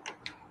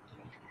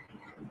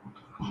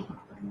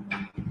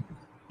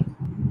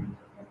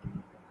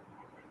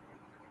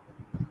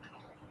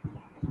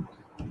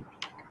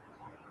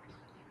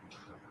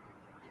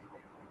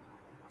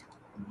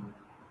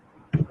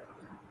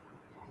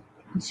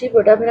 जी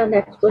बेटा, मेरा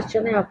नेक्स्ट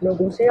क्वेश्चन है आप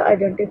लोगों से,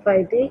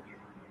 आइडेंटिफाई दी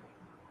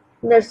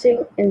नर्सिंग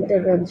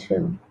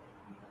इंटरवेंशन।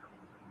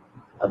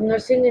 अब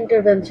नर्सिंग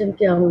इंटरवेंशन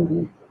क्या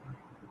होंगी।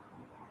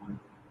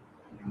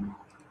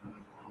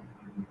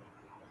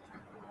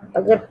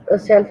 अगर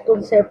सेल्फ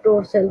कॉन्सेप्ट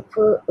और सेल्फ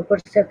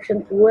परसेप्शन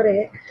पुअर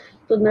है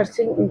तो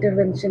नर्सिंग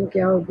इंटरवेंशन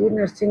क्या होगी,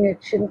 नर्सिंग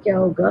एक्शन क्या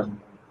होगा।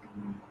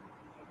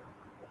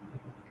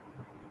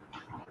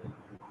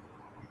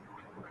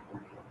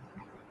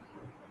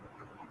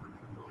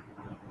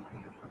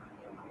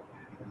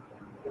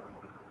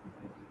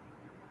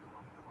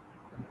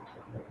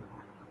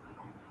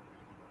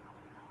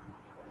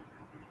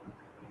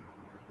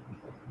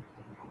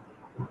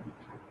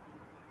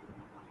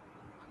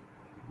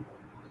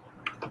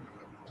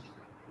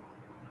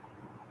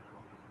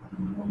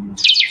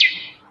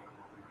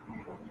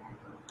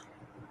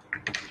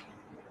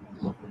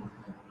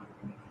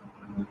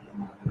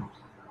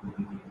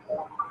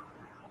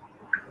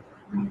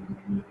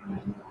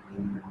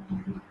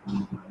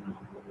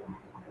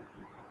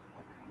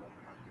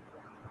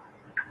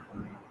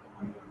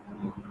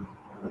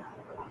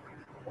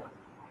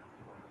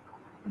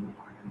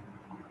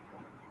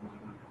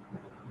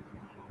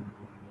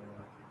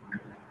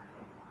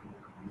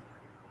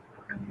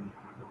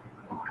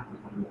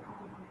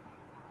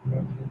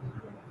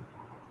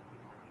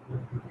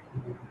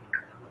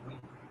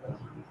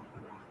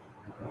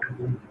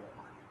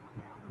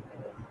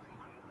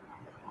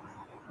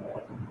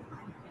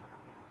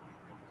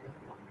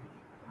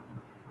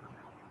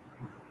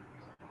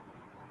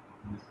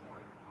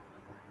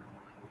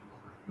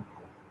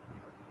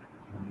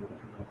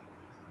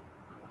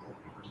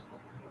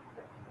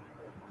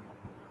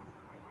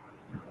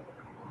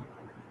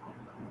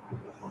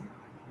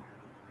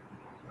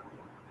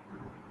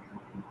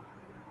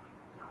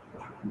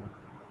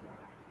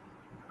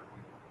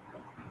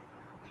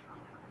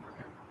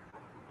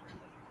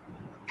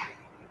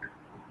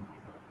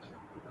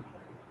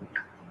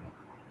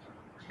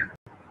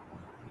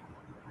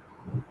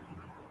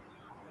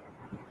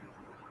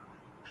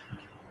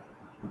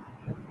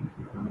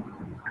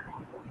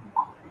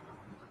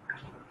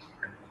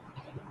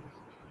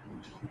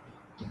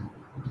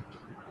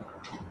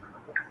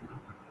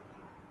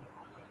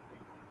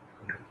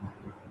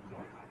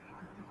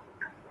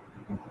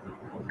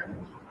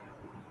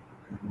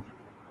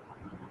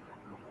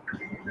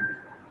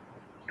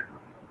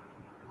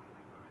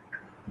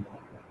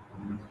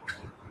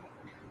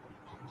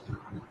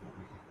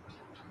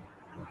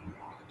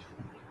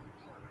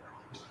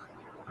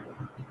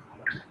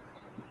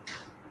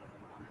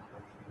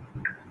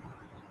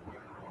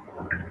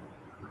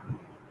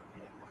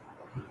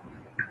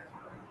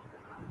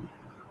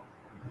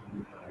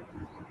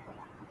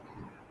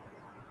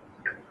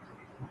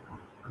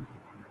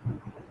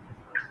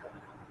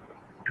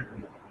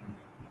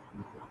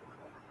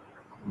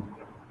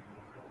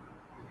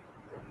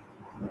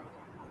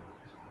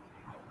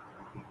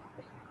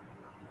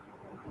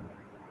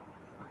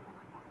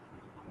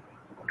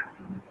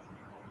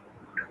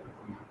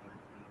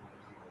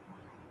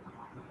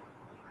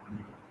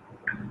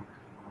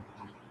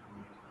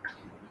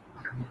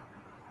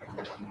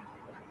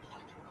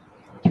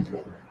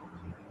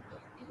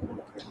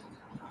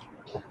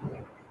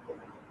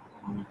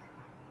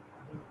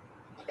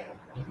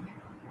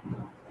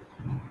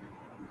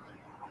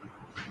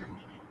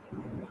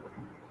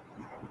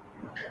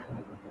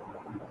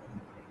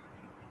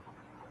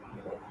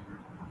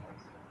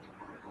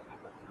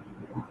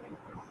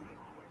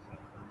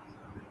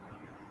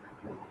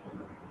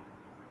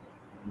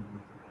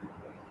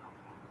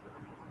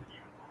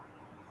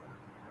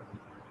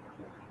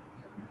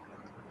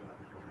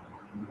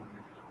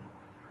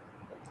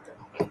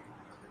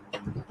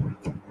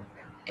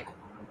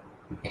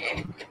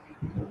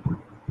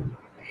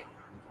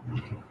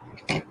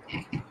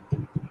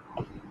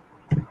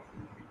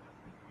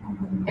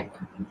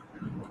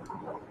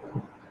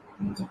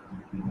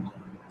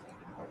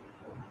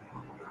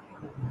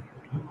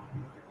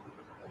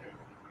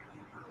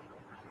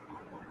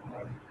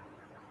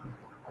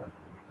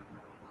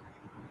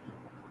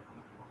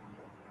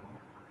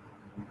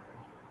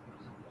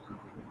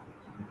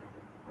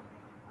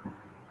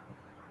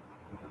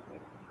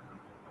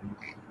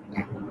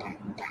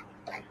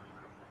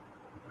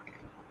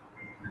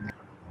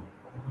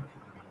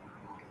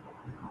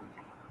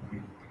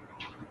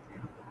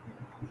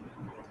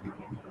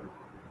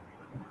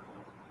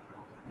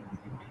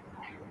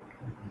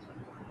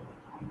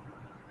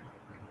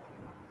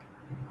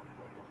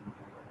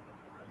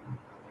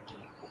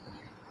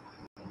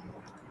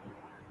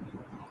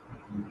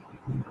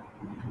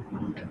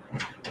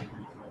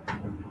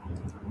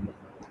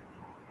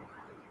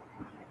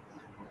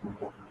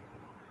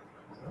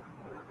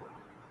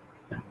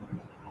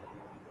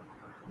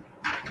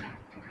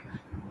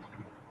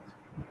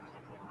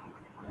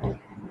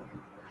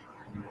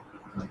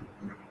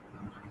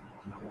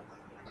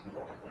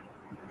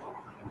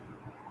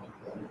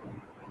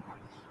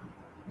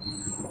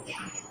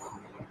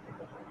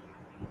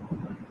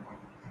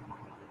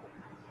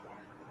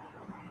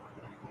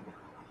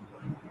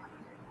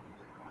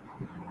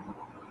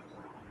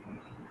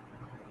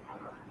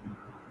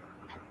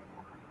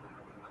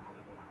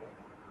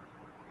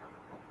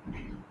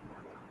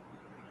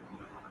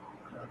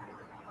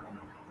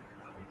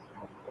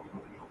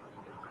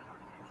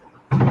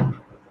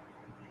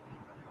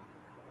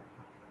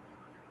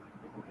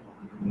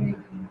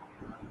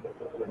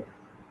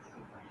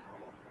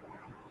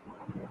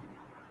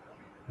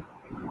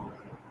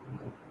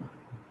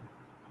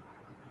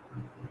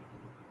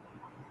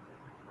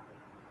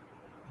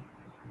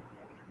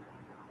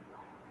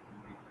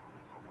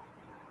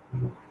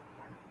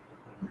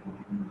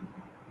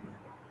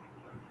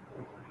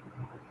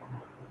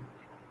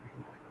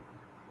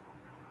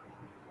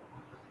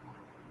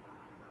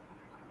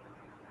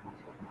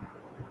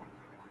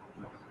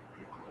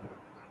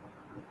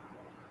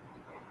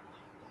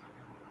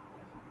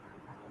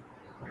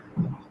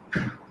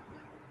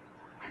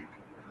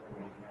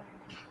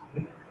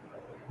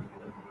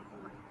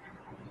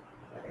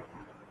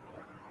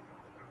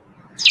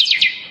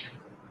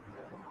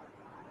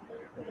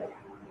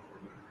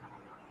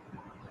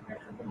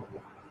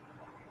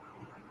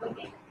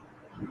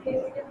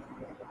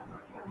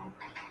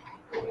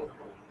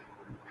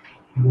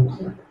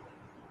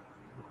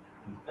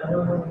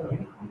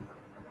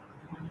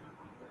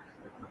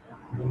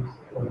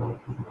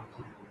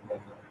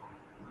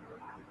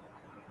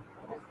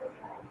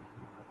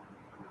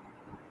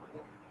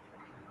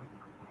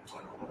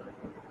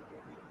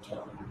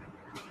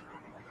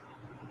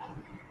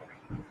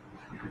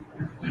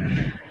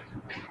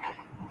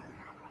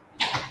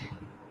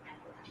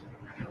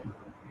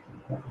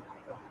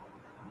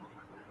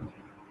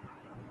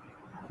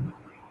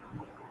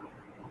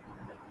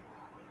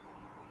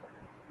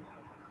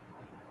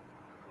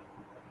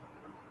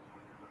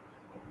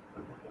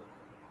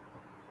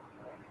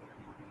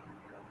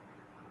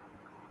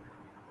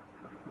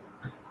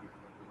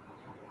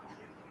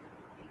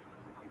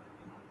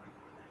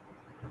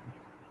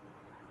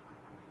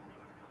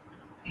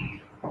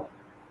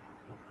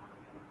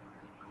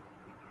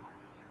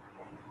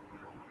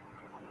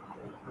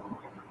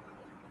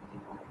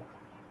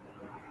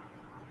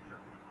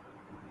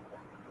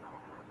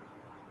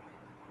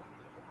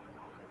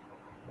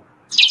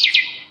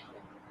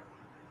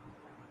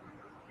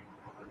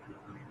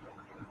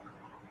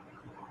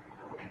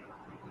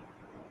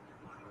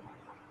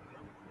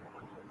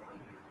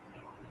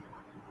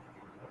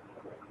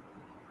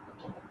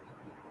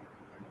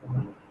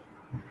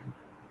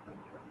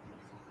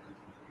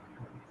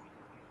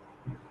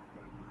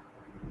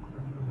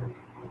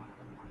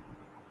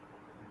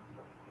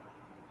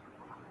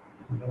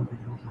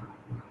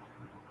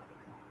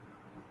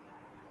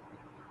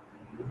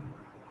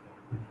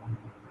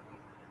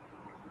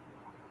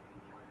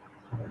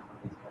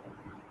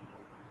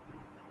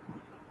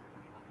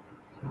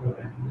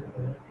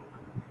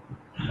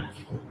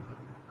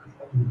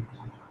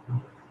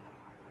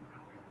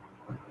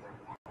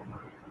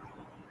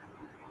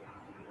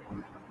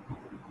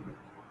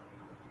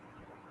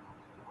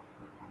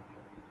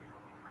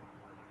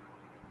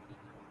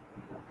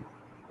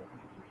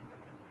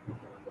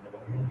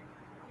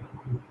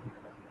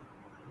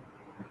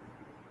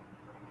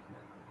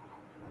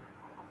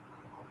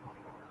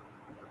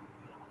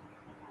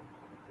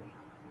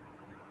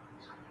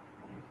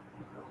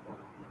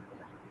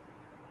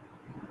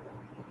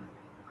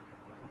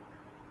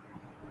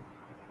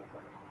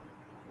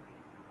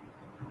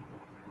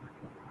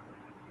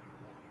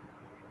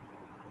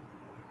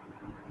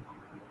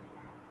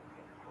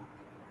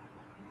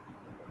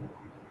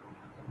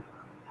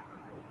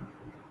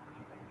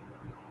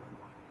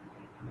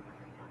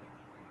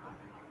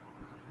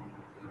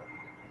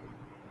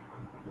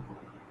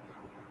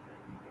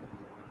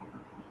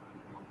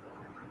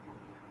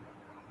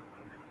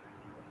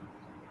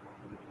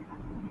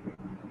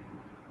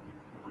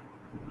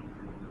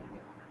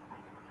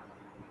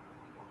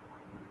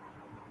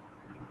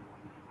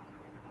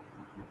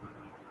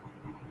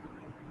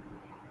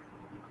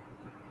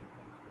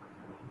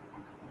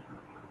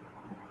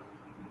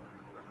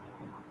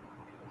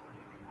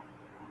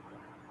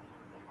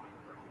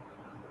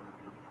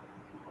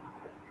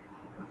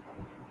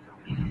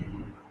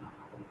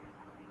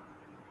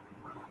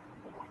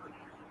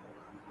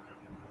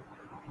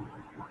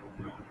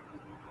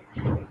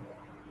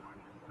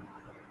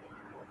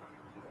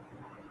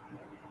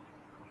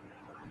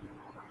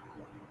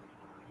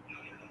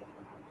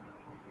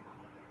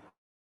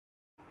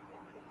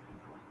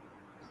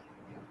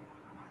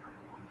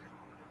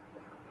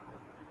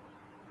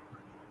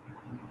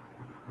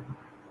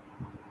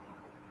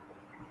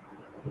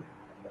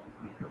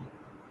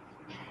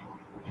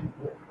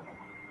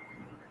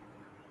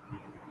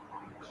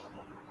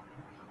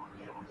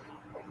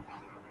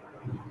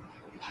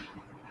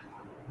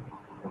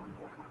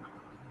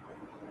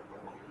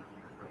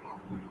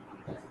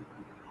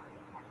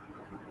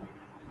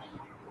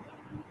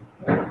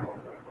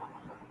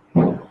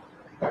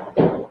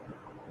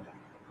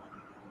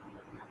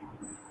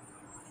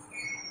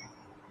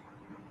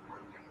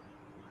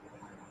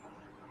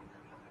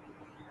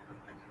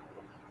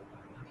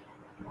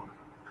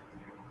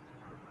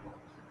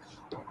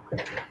 जी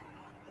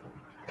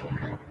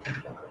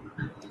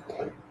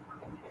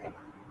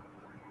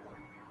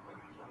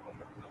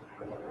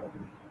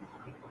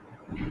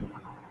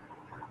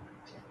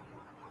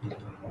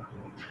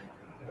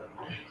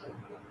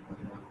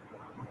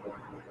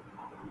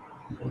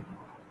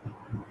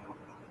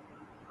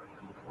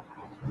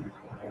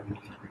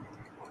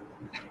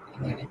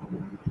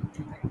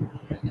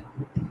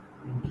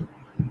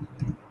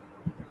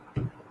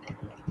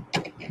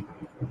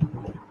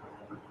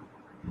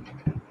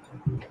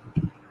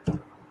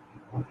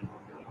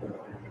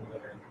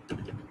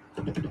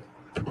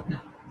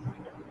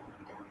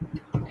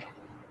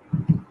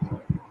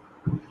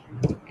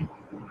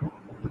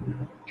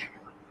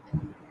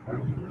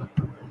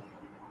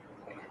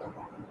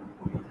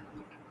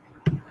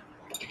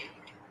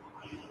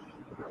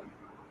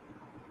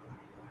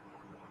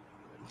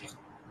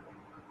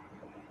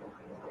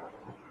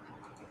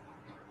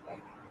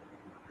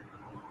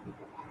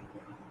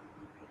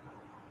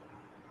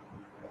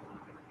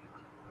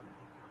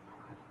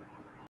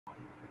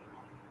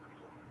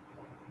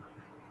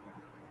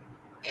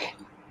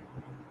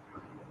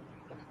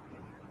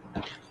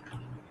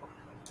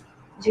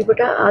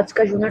बेटा, आज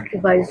का यूनिट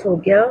रिवाइज हो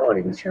गया और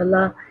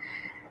इंशाल्लाह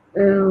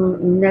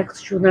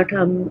नेक्स्ट यूनिट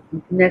हम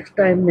नेक्स्ट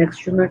टाइम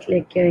नेक्स्ट यूनिट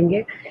लेके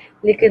आएंगे,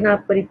 लेकिन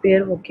आप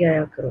प्रिपेयर होके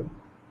आया करो,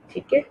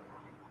 ठीक है।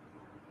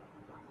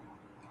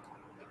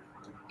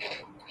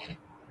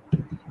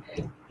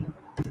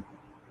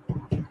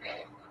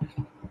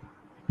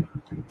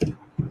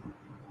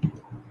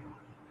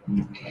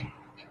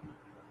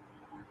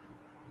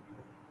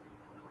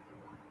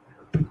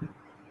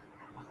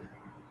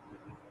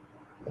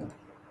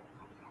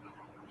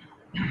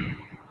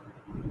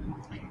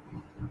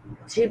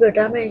 जी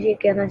बेटा, मैं ये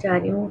कहना चाह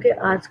रही हूँ कि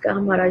आज का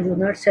हमारा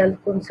यूनिट सेल्फ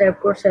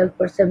कॉन्सेप्ट और सेल्फ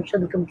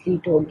परसेप्शन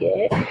कंप्लीट हो गया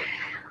है।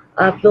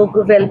 आप लोग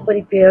वेल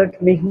प्रिपेयर्ड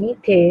नहीं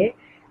थे।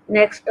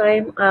 नेक्स्ट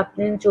टाइम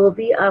आपने जो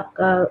भी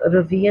आपका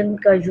रिवीजन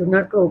का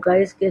यूनिट होगा,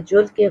 इसके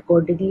स्केड्यूल के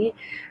अकॉर्डिंगली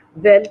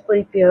वेल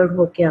प्रिपेयर्ड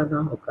होके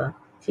आना होगा,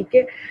 ठीक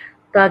है,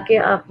 ताकि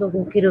आप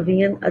लोगों की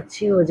रिवीजन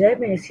अच्छी हो जाए।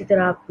 मैं इसी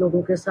तरह आप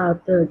लोगों के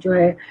साथ जो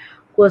है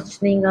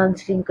क्वेश्चनिंग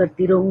आंसरिंग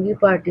करती रहूँगी,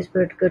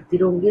 पार्टिसिपेट करती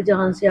रहूँगी।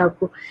 जहाँ से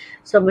आपको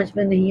समझ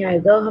में नहीं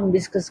आएगा हम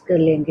डिस्कस कर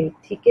लेंगे,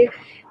 ठीक है।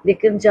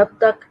 लेकिन जब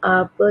तक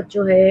आप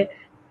जो है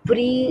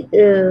प्री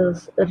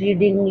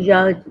रीडिंग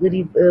या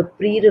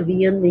प्री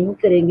रिवीजन नहीं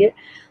करेंगे,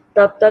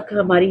 तब तक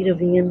हमारी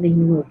रिवीजन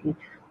नहीं होगी।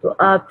 तो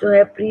आप जो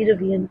है प्री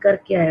रिवीजन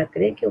करके आया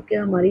करें, क्योंकि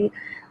हमारी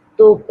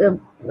तो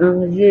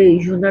ये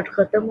यूनिट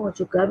ख़त्म हो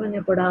चुका है,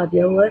 मैंने पढ़ा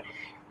दिया हुआ है,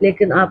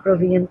 लेकिन आप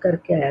रिवीजन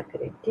करके आया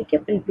करें, ठीक है,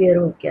 प्रिपेयर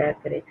होके आया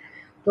करें।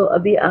 तो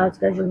अभी आज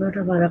का यूनिट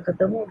हमारा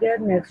ख़त्म हो गया।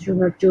 नेक्स्ट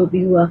यूनिट जो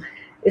भी हुआ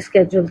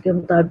स्केड्यूल के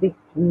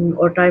मुताबिक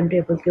और टाइम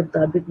टेबल के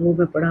मुताबिक वो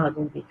मैं पढ़ा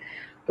दूँगी।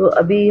 तो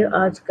अभी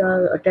आज का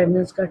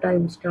अटेंडेंस का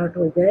टाइम स्टार्ट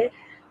हो गया है,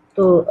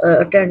 तो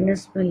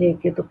अटेंडेंस में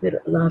लेके तो फिर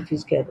अल्लाह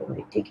हाफिज़ कह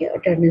दूँगी, ठीक है।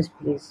 Attendance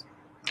please.